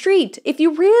on the street if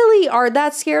you really are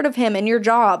that scared of him and your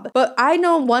job. But I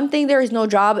know one thing, there is no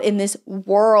job in this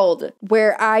world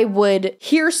where I would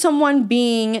hear someone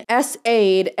being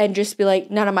SA'd and just be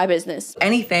like, none of my business.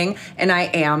 Anything, and I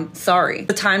am sorry.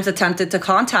 The Times attempted to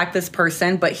contact this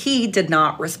person, but he did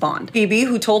not respond. Phoebe,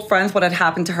 who told friends what had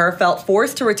happened to her, felt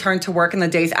forced to return to work in the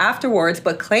days afterwards,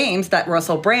 but claims that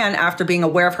Russel Brand, after being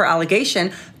aware of her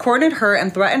allegation, cornered her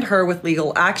and threatened her with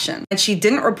legal action. And she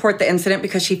didn't report the incident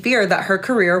because she feared that her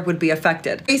career would be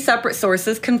affected. 3 separate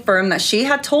sources confirmed that she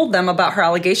had told them about her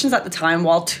allegations at the time,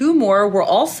 while 2 more were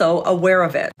also aware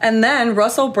of it. And then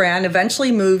Russel Brand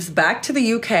eventually moves back to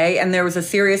the UK, and there was a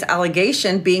serious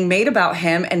allegation being made about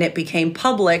him, and it became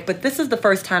public, but this is the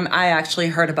first time I actually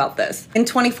heard about this. In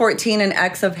 2014, an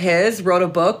ex of his wrote a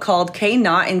book called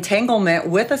K-Not Entanglement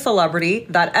with a Celebrity.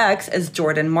 That ex is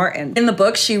Jordan Martin. In the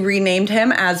book, she renamed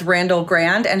him as Randall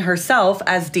Grande and herself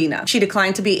as Dina. She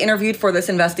declined to be interviewed for this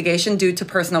investigation due to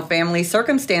personal family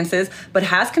circumstances, but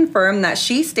has confirmed that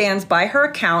she stands by her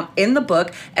account in the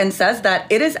book and says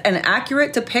that it is an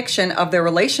accurate depiction of their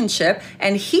relationship,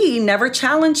 and he never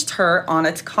challenged her on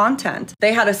its content.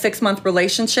 They had a 6-month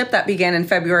relationship that began in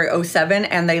February 2007,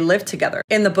 and they lived together.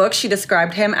 In the book, she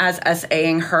described him as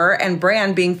SAing her and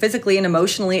Brand being physically and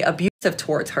emotionally abusive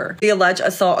towards her. The alleged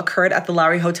assault occurred at the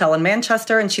Lowry Hotel in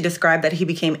Manchester, and she described that he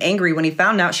became angry when he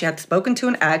found out she had spoken to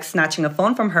an ex, snatching a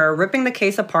phone from her, ripping the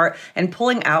case apart, and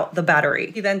pulling out the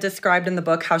battery. He then described in the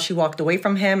book how she walked away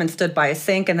from him and stood by a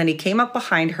sink, and then he came up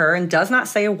behind her and does not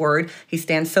say a word. He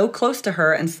stands so close to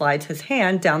her and slides his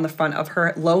hand down the front of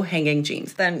her low-hanging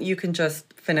jeans. Then you can just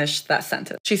finish that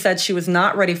sentence. She said she was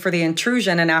not ready for the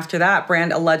intrusion, and after that,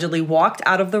 Brand allegedly walked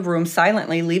out of the room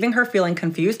silently, leaving her feeling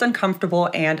confused, uncomfortable,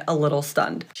 and a little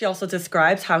stunned. She also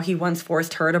describes how he once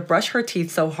forced her to brush her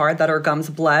teeth so hard that her gums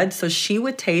bled so she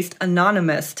would taste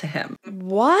anonymous to him.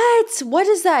 What? What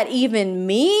does that even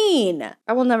mean?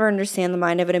 I will never understand the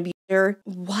mind of an abuser.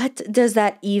 What does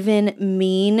that even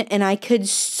mean? And I could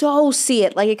so see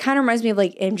it. Like, it kind of reminds me of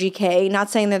like MGK. Not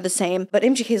saying they're the same, but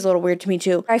MGK is a little weird to me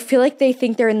too. I feel like they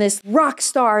think they're in this rock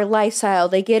star lifestyle.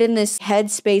 They get in this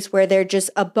headspace where they're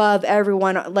just above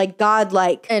everyone, like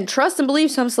godlike. And trust and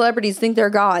believe some celebrities think they're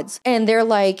gods. And they're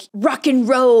like, rock and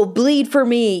roll, bleed for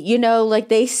me. You know, like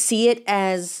they see it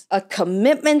as a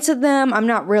commitment to them. I'm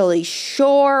not really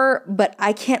sure, but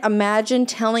I can't imagine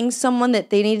telling someone that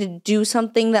they need to do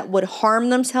something that would harm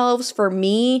themselves for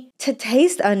me to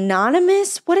taste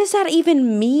anonymous. What does that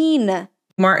even mean?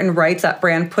 Martin writes that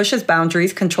Brand pushes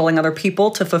boundaries, controlling other people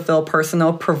to fulfill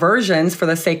personal perversions for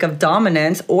the sake of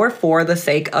dominance or for the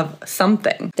sake of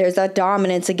something. There's that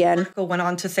dominance again. He went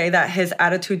on to say that his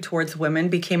attitude towards women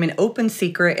became an open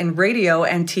secret in radio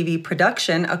and TV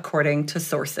production, according to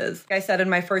sources. Like I said in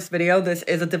my first video, this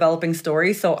is a developing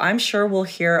story, so I'm sure we'll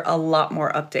hear a lot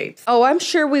more updates. Oh, I'm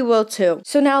sure we will too.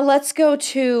 So now let's go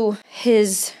to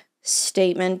his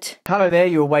statement. Hello there,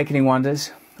 you awakening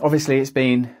wonders. Obviously, it's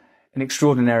been an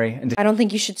extraordinary and I don't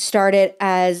think you should start it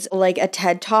as like a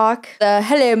TED talk. The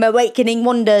hello, my awakening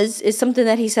wonders is something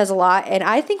that he says a lot. And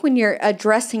I think when you're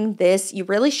addressing this, you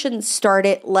really shouldn't start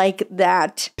it like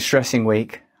that. distressing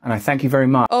week. And I thank you very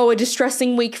much. Oh, a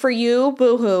distressing week for you?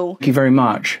 Boo-hoo. Thank you very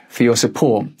much for your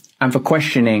support and for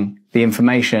questioning the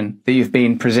information that you've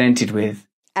been presented with.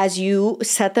 As you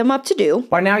set them up to do.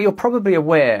 By now, you're probably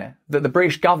aware that the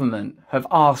British government have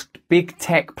asked big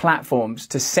tech platforms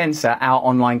to censor our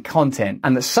online content,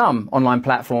 and that some online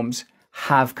platforms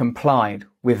have complied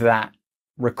with that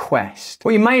request.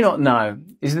 What you may not know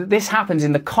is that this happens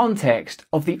in the context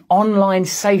of the Online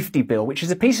Safety Bill, which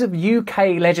is a piece of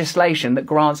UK legislation that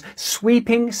grants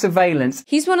sweeping surveillance.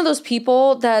 He's one of those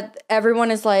people that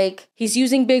everyone is like, he's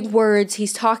using big words,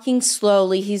 he's talking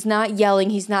slowly, he's not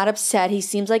yelling, he's not upset, he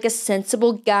seems like a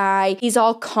sensible guy, he's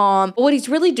all calm. But what he's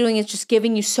really doing is just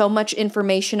giving you so much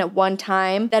information at one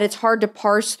time that it's hard to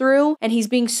parse through, and he's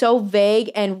being so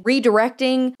vague and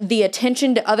redirecting the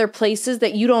attention to other places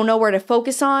that you don't know where to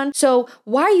focus on. So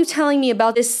why are you telling me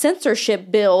about this censorship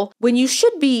bill when you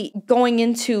should be going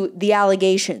into the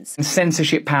allegations?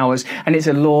 Censorship powers, and it's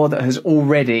a law that has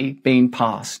already been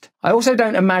passed. I also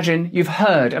don't imagine you've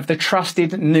heard of the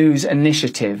Trusted News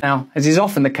Initiative. Now, as is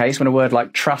often the case when a word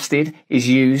like trusted is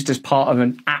used as part of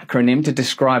an acronym to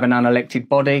describe an unelected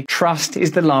body, trust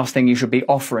is the last thing you should be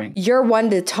offering. You're one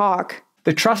to talk.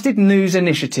 The Trusted News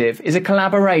Initiative is a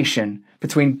collaboration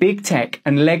between big tech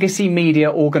and legacy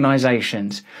media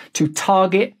organisations to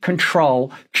target,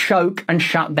 control, choke and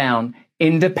shut down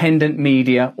independent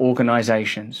media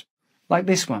organisations, like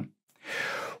this one.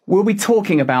 We'll be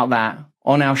talking about that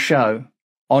on our show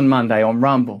on Monday on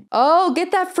Rumble. Oh,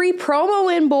 get that free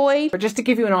promo in, boy. But just to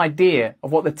give you an idea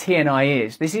of what the TNI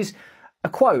is, this is a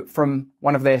quote from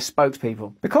one of their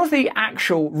spokespeople. Because the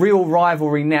actual real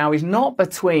rivalry now is not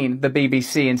between the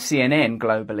BBC and CNN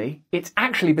globally, it's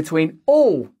actually between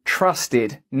all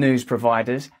trusted news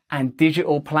providers and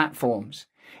digital platforms.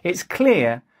 It's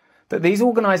clear that these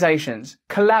organisations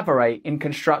collaborate in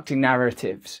constructing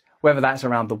narratives, whether that's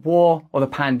around the war or the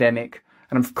pandemic,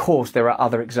 and of course there are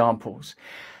other examples.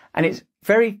 And it's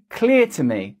very clear to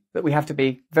me that we have to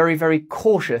be very, very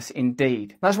cautious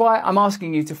indeed. That's why I'm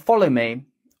asking you to follow me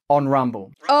on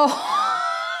Rumble. Oh,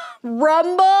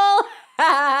 Rumble?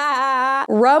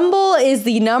 Rumble is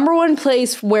the #1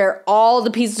 place where all the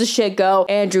pieces of shit go.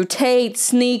 Andrew Tate,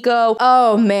 Sneeko.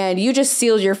 Oh man, you just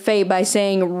sealed your fate by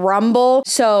saying Rumble.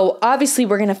 So obviously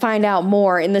we're gonna find out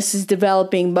more, and this is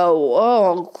developing, but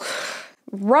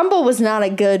Rumble was not a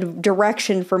good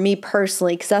direction for me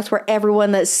personally, because that's where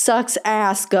everyone that sucks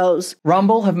ass goes.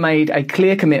 Rumble have made a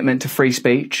clear commitment to free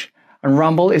speech, and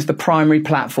Rumble is the primary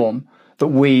platform that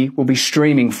we will be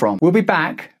streaming from. We'll be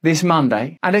back this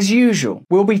Monday, and as usual,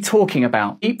 we'll be talking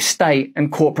about deep state and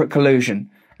corporate collusion,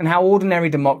 and how ordinary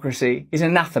democracy is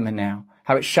anathema now,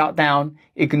 how it's shut down,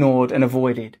 ignored, and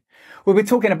avoided. We'll be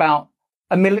talking about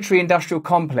a military-industrial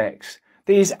complex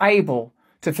that is able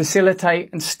to facilitate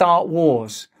and start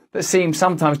wars that seem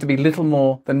sometimes to be little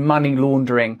more than money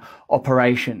laundering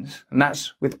operations. And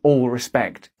that's with all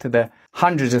respect to the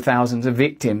hundreds of thousands of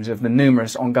victims of the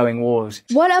numerous ongoing wars.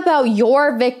 What about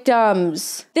your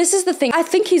victims? This is the thing. I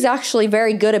think he's actually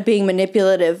very good at being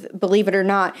manipulative, believe it or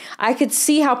not. I could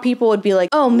see how people would be like,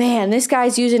 oh man, this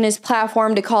guy's using his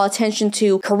platform to call attention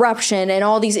to corruption and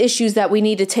all these issues that we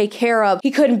need to take care of.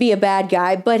 He couldn't be a bad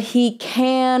guy, but he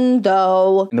can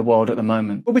though. In the world at the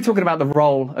moment. We'll be talking about the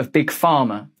role of Big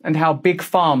Pharma and how Big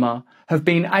Pharma have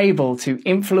been able to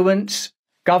influence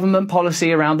government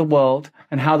policy around the world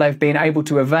and how they've been able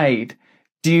to evade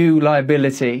due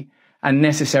liability and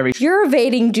necessary You're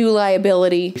evading due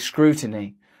liability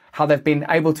scrutiny, how they've been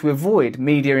able to avoid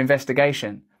media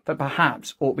investigation that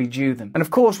perhaps ought to be due them. And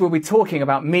of course, we'll be talking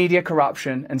about media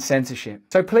corruption and censorship.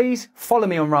 So please follow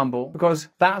me on Rumble, because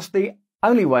that's the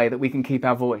only way that we can keep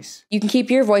our voice. You can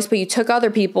keep your voice, but you took other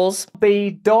people's.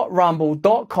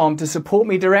 b.rumble.com to support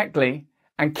me directly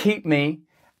and keep me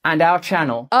and our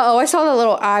channel. Uh-oh, I saw that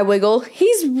little eye wiggle.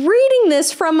 He's reading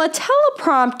this from a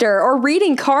teleprompter or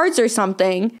reading cards or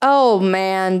something. Oh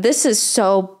man, this is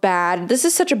so bad. This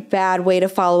is such a bad way to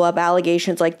follow up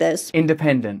allegations like this.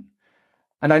 Independent.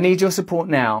 And I need your support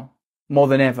now more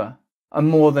than ever, and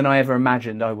more than I ever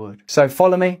imagined I would. So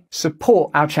follow me, support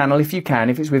our channel if you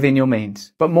can, if it's within your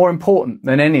means. But more important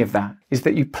than any of that is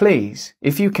that you please,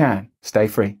 if you can, stay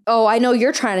free. Oh, I know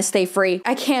you're trying to stay free.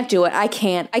 I can't do it. I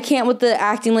can't. I can't with the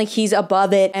acting like he's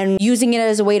above it and using it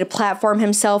as a way to platform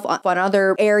himself on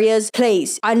other areas.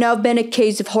 Please. I know I've been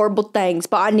accused of horrible things,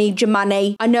 but I need your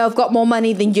money. I know I've got more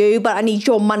money than you, but I need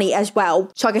your money as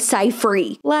well so I can stay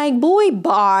free. Like, boy,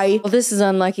 bye. Well, this is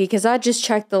unlucky because I just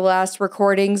checked the last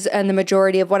recordings and the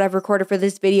majority of what I've recorded for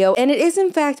this video, and it is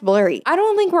in fact blurry. I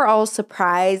don't think we're all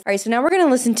surprised. All right, so now we're going to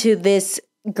listen to this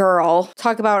girl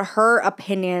talk about her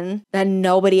opinion that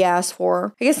nobody asked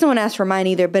for. I guess no one asked for mine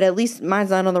either, but at least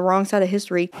mine's not on the wrong side of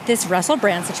history. This Russel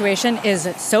Brand situation is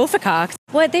so fakaked.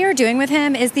 What they are doing with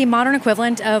him is the modern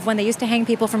equivalent of when they used to hang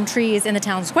people from trees in the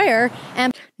town square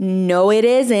and no, it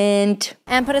isn't.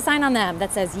 And put a sign on them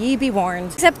that says, ye be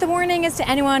warned. Except the warning is to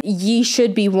anyone. Ye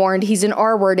should be warned. He's an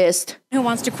R-wordist. Who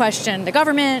wants to question the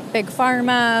government, Big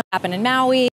Pharma, happened in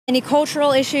Maui, any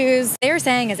cultural issues. They're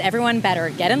saying is everyone better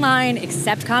get in line,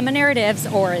 accept common narratives,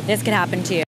 or this could happen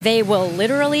to you. They will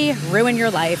literally ruin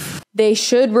your life. They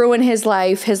should ruin his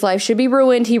life. His life should be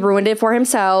ruined. He ruined it for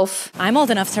himself. I'm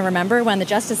old enough to remember when the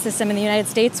justice system in the United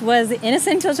States was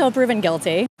innocent until proven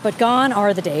guilty. But gone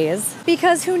are the days.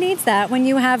 Because who needs that when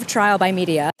you have trial by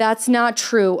media? That's not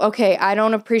true. Okay, I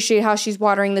don't appreciate how she's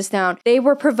watering this down. They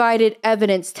were provided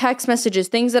evidence, text messages,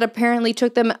 things that apparently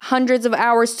took them hundreds of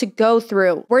hours to go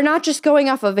through. We're not just going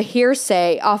off of a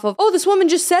hearsay, off of, oh, this woman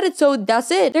just said it, so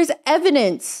that's it. There's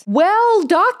evidence.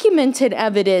 Well-documented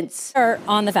evidence. Or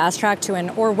on the fast track to an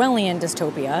Orwellian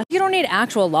dystopia. You don't need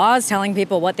actual laws telling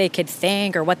people what they could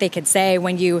think or what they could say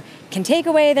when you can take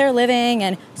away their living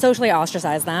and socially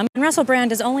ostracize them. And Russel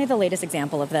Brand is only the latest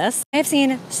example of this. I've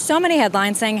seen so many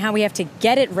headlines saying how we have to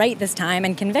get it right this time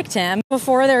and convict him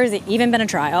before there's even been a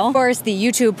trial. Of course, the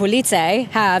YouTube Police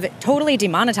have totally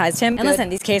demonetized him. And listen,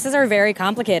 these cases are very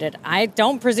complicated. I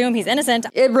don't presume he's innocent.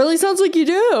 It really sounds like you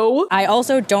do. I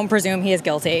also don't presume he is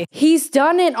guilty. He's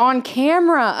done it on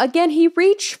camera. Again, he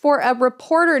reached for a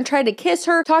reporter and tried to kiss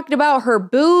her, talking about her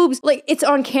boobs. Like, it's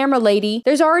on camera, lady.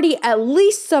 There's already at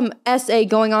least some SA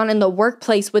going on in the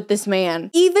workplace with this man.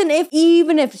 Even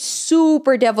if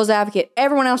super devil's advocate,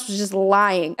 everyone else was just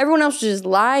lying. Everyone else was just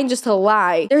lying just to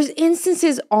lie. There's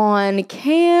instances on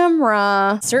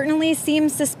camera. Certainly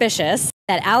seems suspicious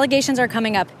that allegations are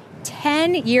coming up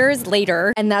 10 years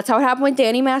later. And that's how it happened with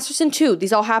Danny Masterson too.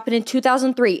 These all happened in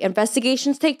 2003.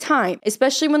 Investigations take time,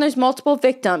 especially when there's multiple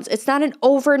victims. It's not an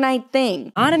overnight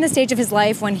thing. On in the stage of his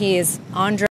life when he's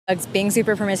on drugs, being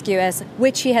super promiscuous,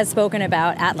 which he has spoken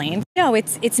about at length. No,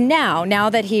 it's now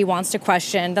that he wants to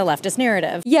question the leftist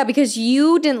narrative. Yeah, because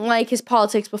you didn't like his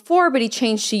politics before, but he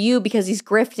changed to you because he's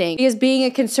grifting. Because being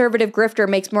a conservative grifter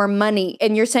makes more money.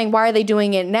 And you're saying, why are they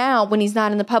doing it now when he's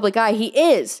not in the public eye? He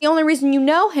is. The only reason you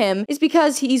know him is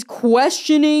because he's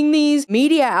questioning these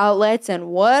media outlets and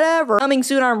whatever. Coming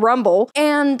soon on Rumble.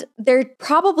 And they're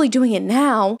probably doing it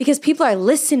now because people are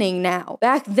listening now.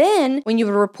 Back then, when you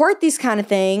would report these kind of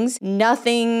things,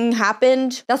 nothing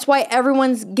happened. That's why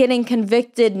everyone's getting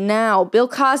convicted now. Bill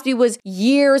Cosby was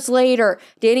years later.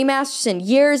 Danny Masterson,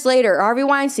 years later. Harvey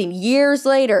Weinstein, years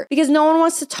later. Because no one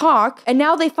wants to talk. And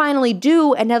now they finally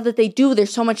do. And now that they do,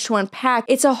 there's so much to unpack.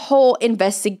 It's a whole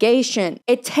investigation.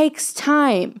 It takes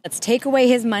time. Let's take away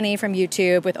his money from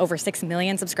YouTube with over 6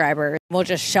 million subscribers. We'll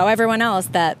just show everyone else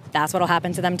that that's what'll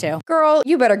happen to them too. Girl,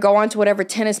 you better go on to whatever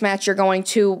tennis match you're going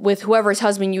to with whoever's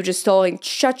husband you just stole and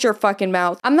shut your fucking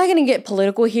mouth. I'm not gonna get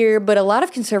political here, but a lot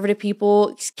of conservative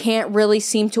people can't really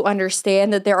seem to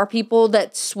understand that there are people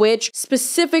that switch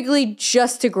specifically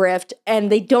just to grift,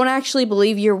 and they don't actually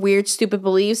believe your weird, stupid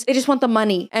beliefs. They just want the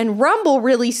money. And Rumble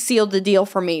really sealed the deal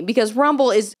for me, because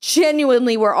Rumble is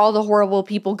genuinely where all the horrible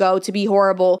people go to be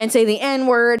horrible and say the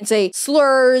N-word and say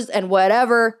slurs and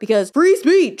whatever, because free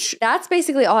speech. That's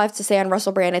basically all I have to say on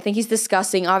Russel Brand. I think he's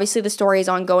disgusting. Obviously, the story is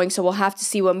ongoing, so we'll have to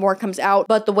see what more comes out.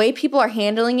 But the way people are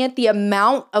handling it, the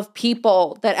amount of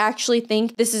people that actually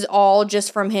think this is all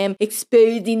just from him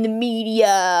exposing the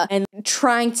media and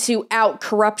trying to out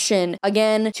corruption.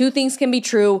 Again, two things can be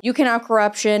true. You can out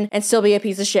corruption and still be a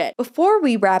piece of shit. Before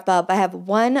we wrap up, I have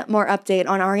one more update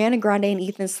on Ariana Grande and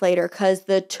Ethan Slater, because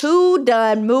the two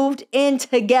done moved in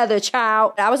together,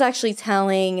 child. I was actually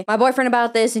telling my boyfriend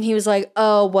about this, and he was like,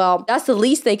 oh, well, that's the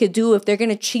least they could do. If they're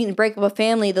gonna cheat and break up a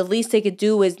family, the least they could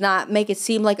do is not make it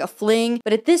seem like a fling.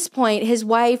 But at this point, his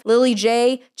wife, Lily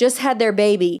J, just had their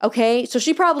baby, okay? So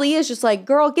she probably is just like,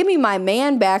 girl, give me my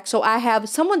man back so I have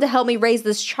someone to help me raise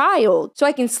this child so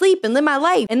I can sleep and live my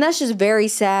life. And that's just very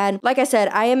sad. Like I said,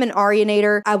 I am an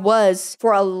Arianator. I was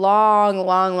for a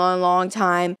long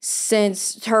time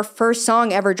since her first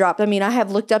song ever dropped. I mean, I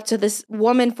have looked up to this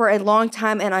woman for a long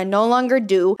time, and I no longer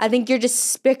do. I think you're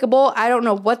despicable. I don't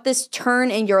know what this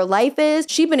turn in your life is.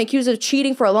 She's been accused of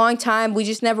cheating for a long time. We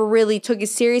just never really took it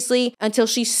seriously until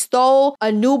she stole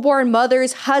a newborn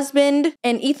mother's husband.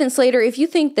 And Ethan Slater, if you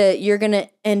think that you're gonna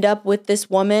end up with this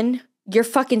woman, you're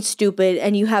fucking stupid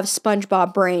and you have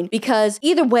SpongeBob brain, because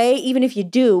either way, even if you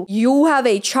do, you have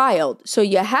a child. So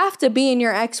you have to be in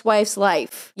your ex-wife's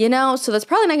life, you know? So that's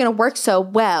probably not gonna work so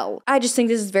well. I just think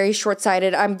this is very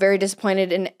short-sighted. I'm very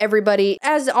disappointed in everybody.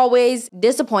 As always,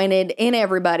 disappointed in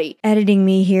everybody. Editing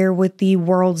me here with the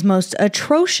world's most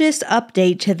atrocious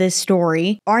update to this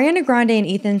story. Ariana Grande and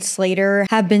Ethan Slater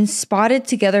have been spotted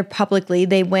together publicly.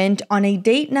 They went on a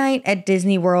date night at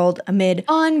Disney World amid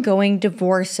ongoing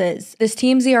divorces. This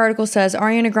TMZ article says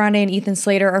Ariana Grande and Ethan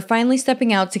Slater are finally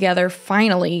stepping out together.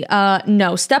 Finally.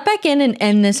 No, step back in and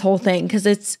end this whole thing, because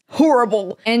it's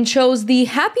horrible. And chose the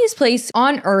happiest place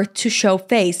on earth to show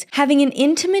face, having an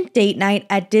intimate date night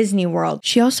at Disney World.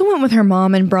 She also went with her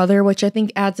mom and brother, which I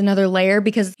think adds another layer,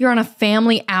 because you're on a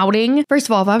family outing. First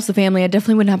of all, if I was the family, I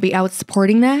definitely would not be out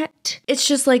supporting that. It's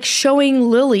just like showing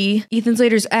Lily, Ethan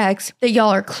Slater's ex, that y'all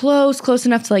are close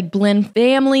enough to like blend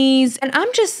families. And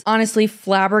I'm just honestly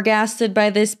flabbergasted by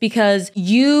this, because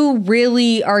you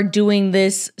really are doing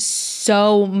this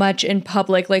so much in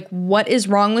public. Like, what is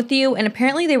wrong with you? And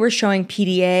apparently they were showing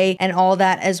PDA and all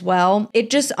that as well. It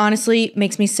just honestly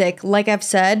makes me sick. Like I've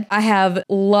said, I have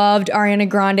loved Ariana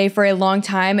Grande for a long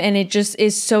time, and it just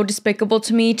is so despicable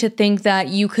to me to think that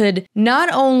you could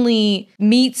not only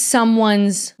meet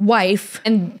someone's wife,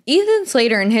 and Ethan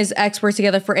Slater and his ex were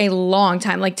together for a long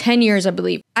time, like 10 years, I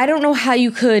believe. I don't know how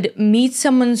you could meet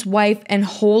someone's wife and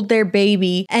hold their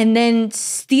baby and then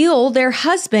steal their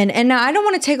husband. And now I don't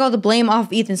want to take all the blame off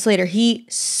of Ethan Slater. He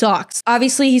sucks.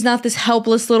 Obviously, he's not this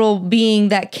helpless little being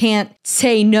that can't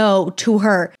say no to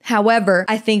her. However,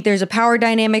 I think there's a power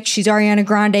dynamic. She's Ariana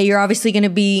Grande. You're obviously going to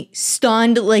be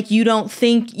stunned. Like, you don't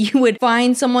think you would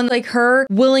find someone like her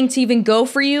willing to even go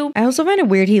for you. I also find it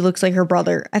weird he looks like her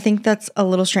brother. I think that's a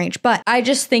little strange, but I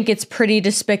just think it's pretty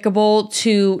despicable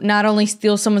to not only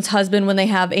steal someone's husband when they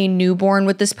have a newborn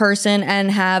with this person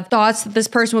and have thoughts that this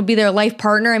person would be their life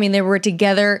partner. I mean, they were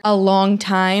together a long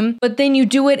time, but then you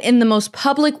do it in the most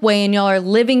public way, and y'all are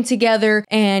living together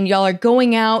and y'all are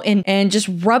going out and just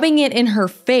rubbing it in her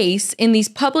face in these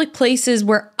public places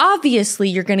where obviously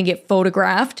you're gonna get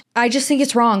photographed. I just think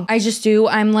it's wrong. I just do.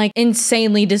 I'm like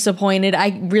insanely disappointed.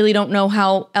 I really don't know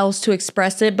how else to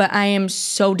express it, but I am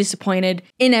so disappointed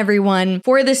in everyone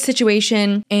for this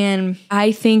situation. And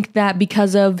I think that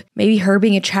because of maybe her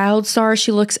being a child star,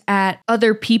 she looks at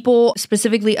other people,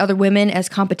 specifically other women, as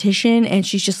competition. And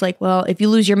she's just like, well, if you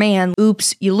lose your man,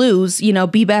 oops, you lose, you know,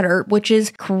 be better, which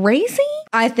is crazy.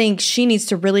 I think she needs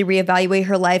to really reevaluate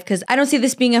her life, because I don't see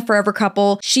this being a forever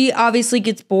couple. She obviously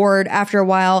gets bored after a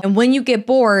while. And when you get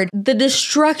bored, the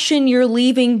destruction you're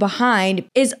leaving behind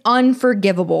is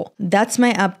unforgivable. That's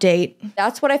my update.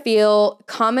 That's what I feel.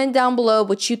 Comment down below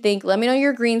what you think. Let me know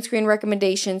your green screen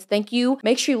recommendations. Thank you.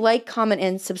 Make sure you like, comment,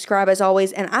 and subscribe as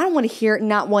always. And I don't want to hear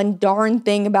not one darn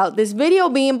thing about this video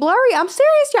being blurry. I'm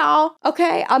serious, y'all.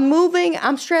 Okay, I'm moving.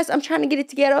 I'm stressed. I'm trying to get it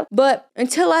together. But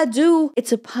until I do,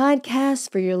 it's a podcast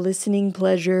for your listening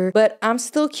pleasure. But I'm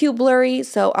still cute blurry,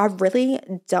 so I really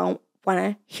don't want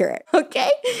to hear it. Okay?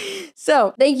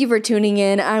 So thank you for tuning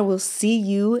in. I will see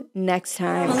you next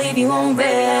time. I'll leave you on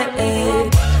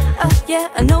red. Yeah,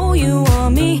 I know you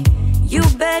want me. You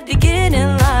better get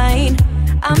in line.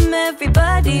 I'm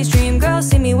everybody's dream girl.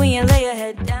 See me when you lay your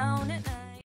head down.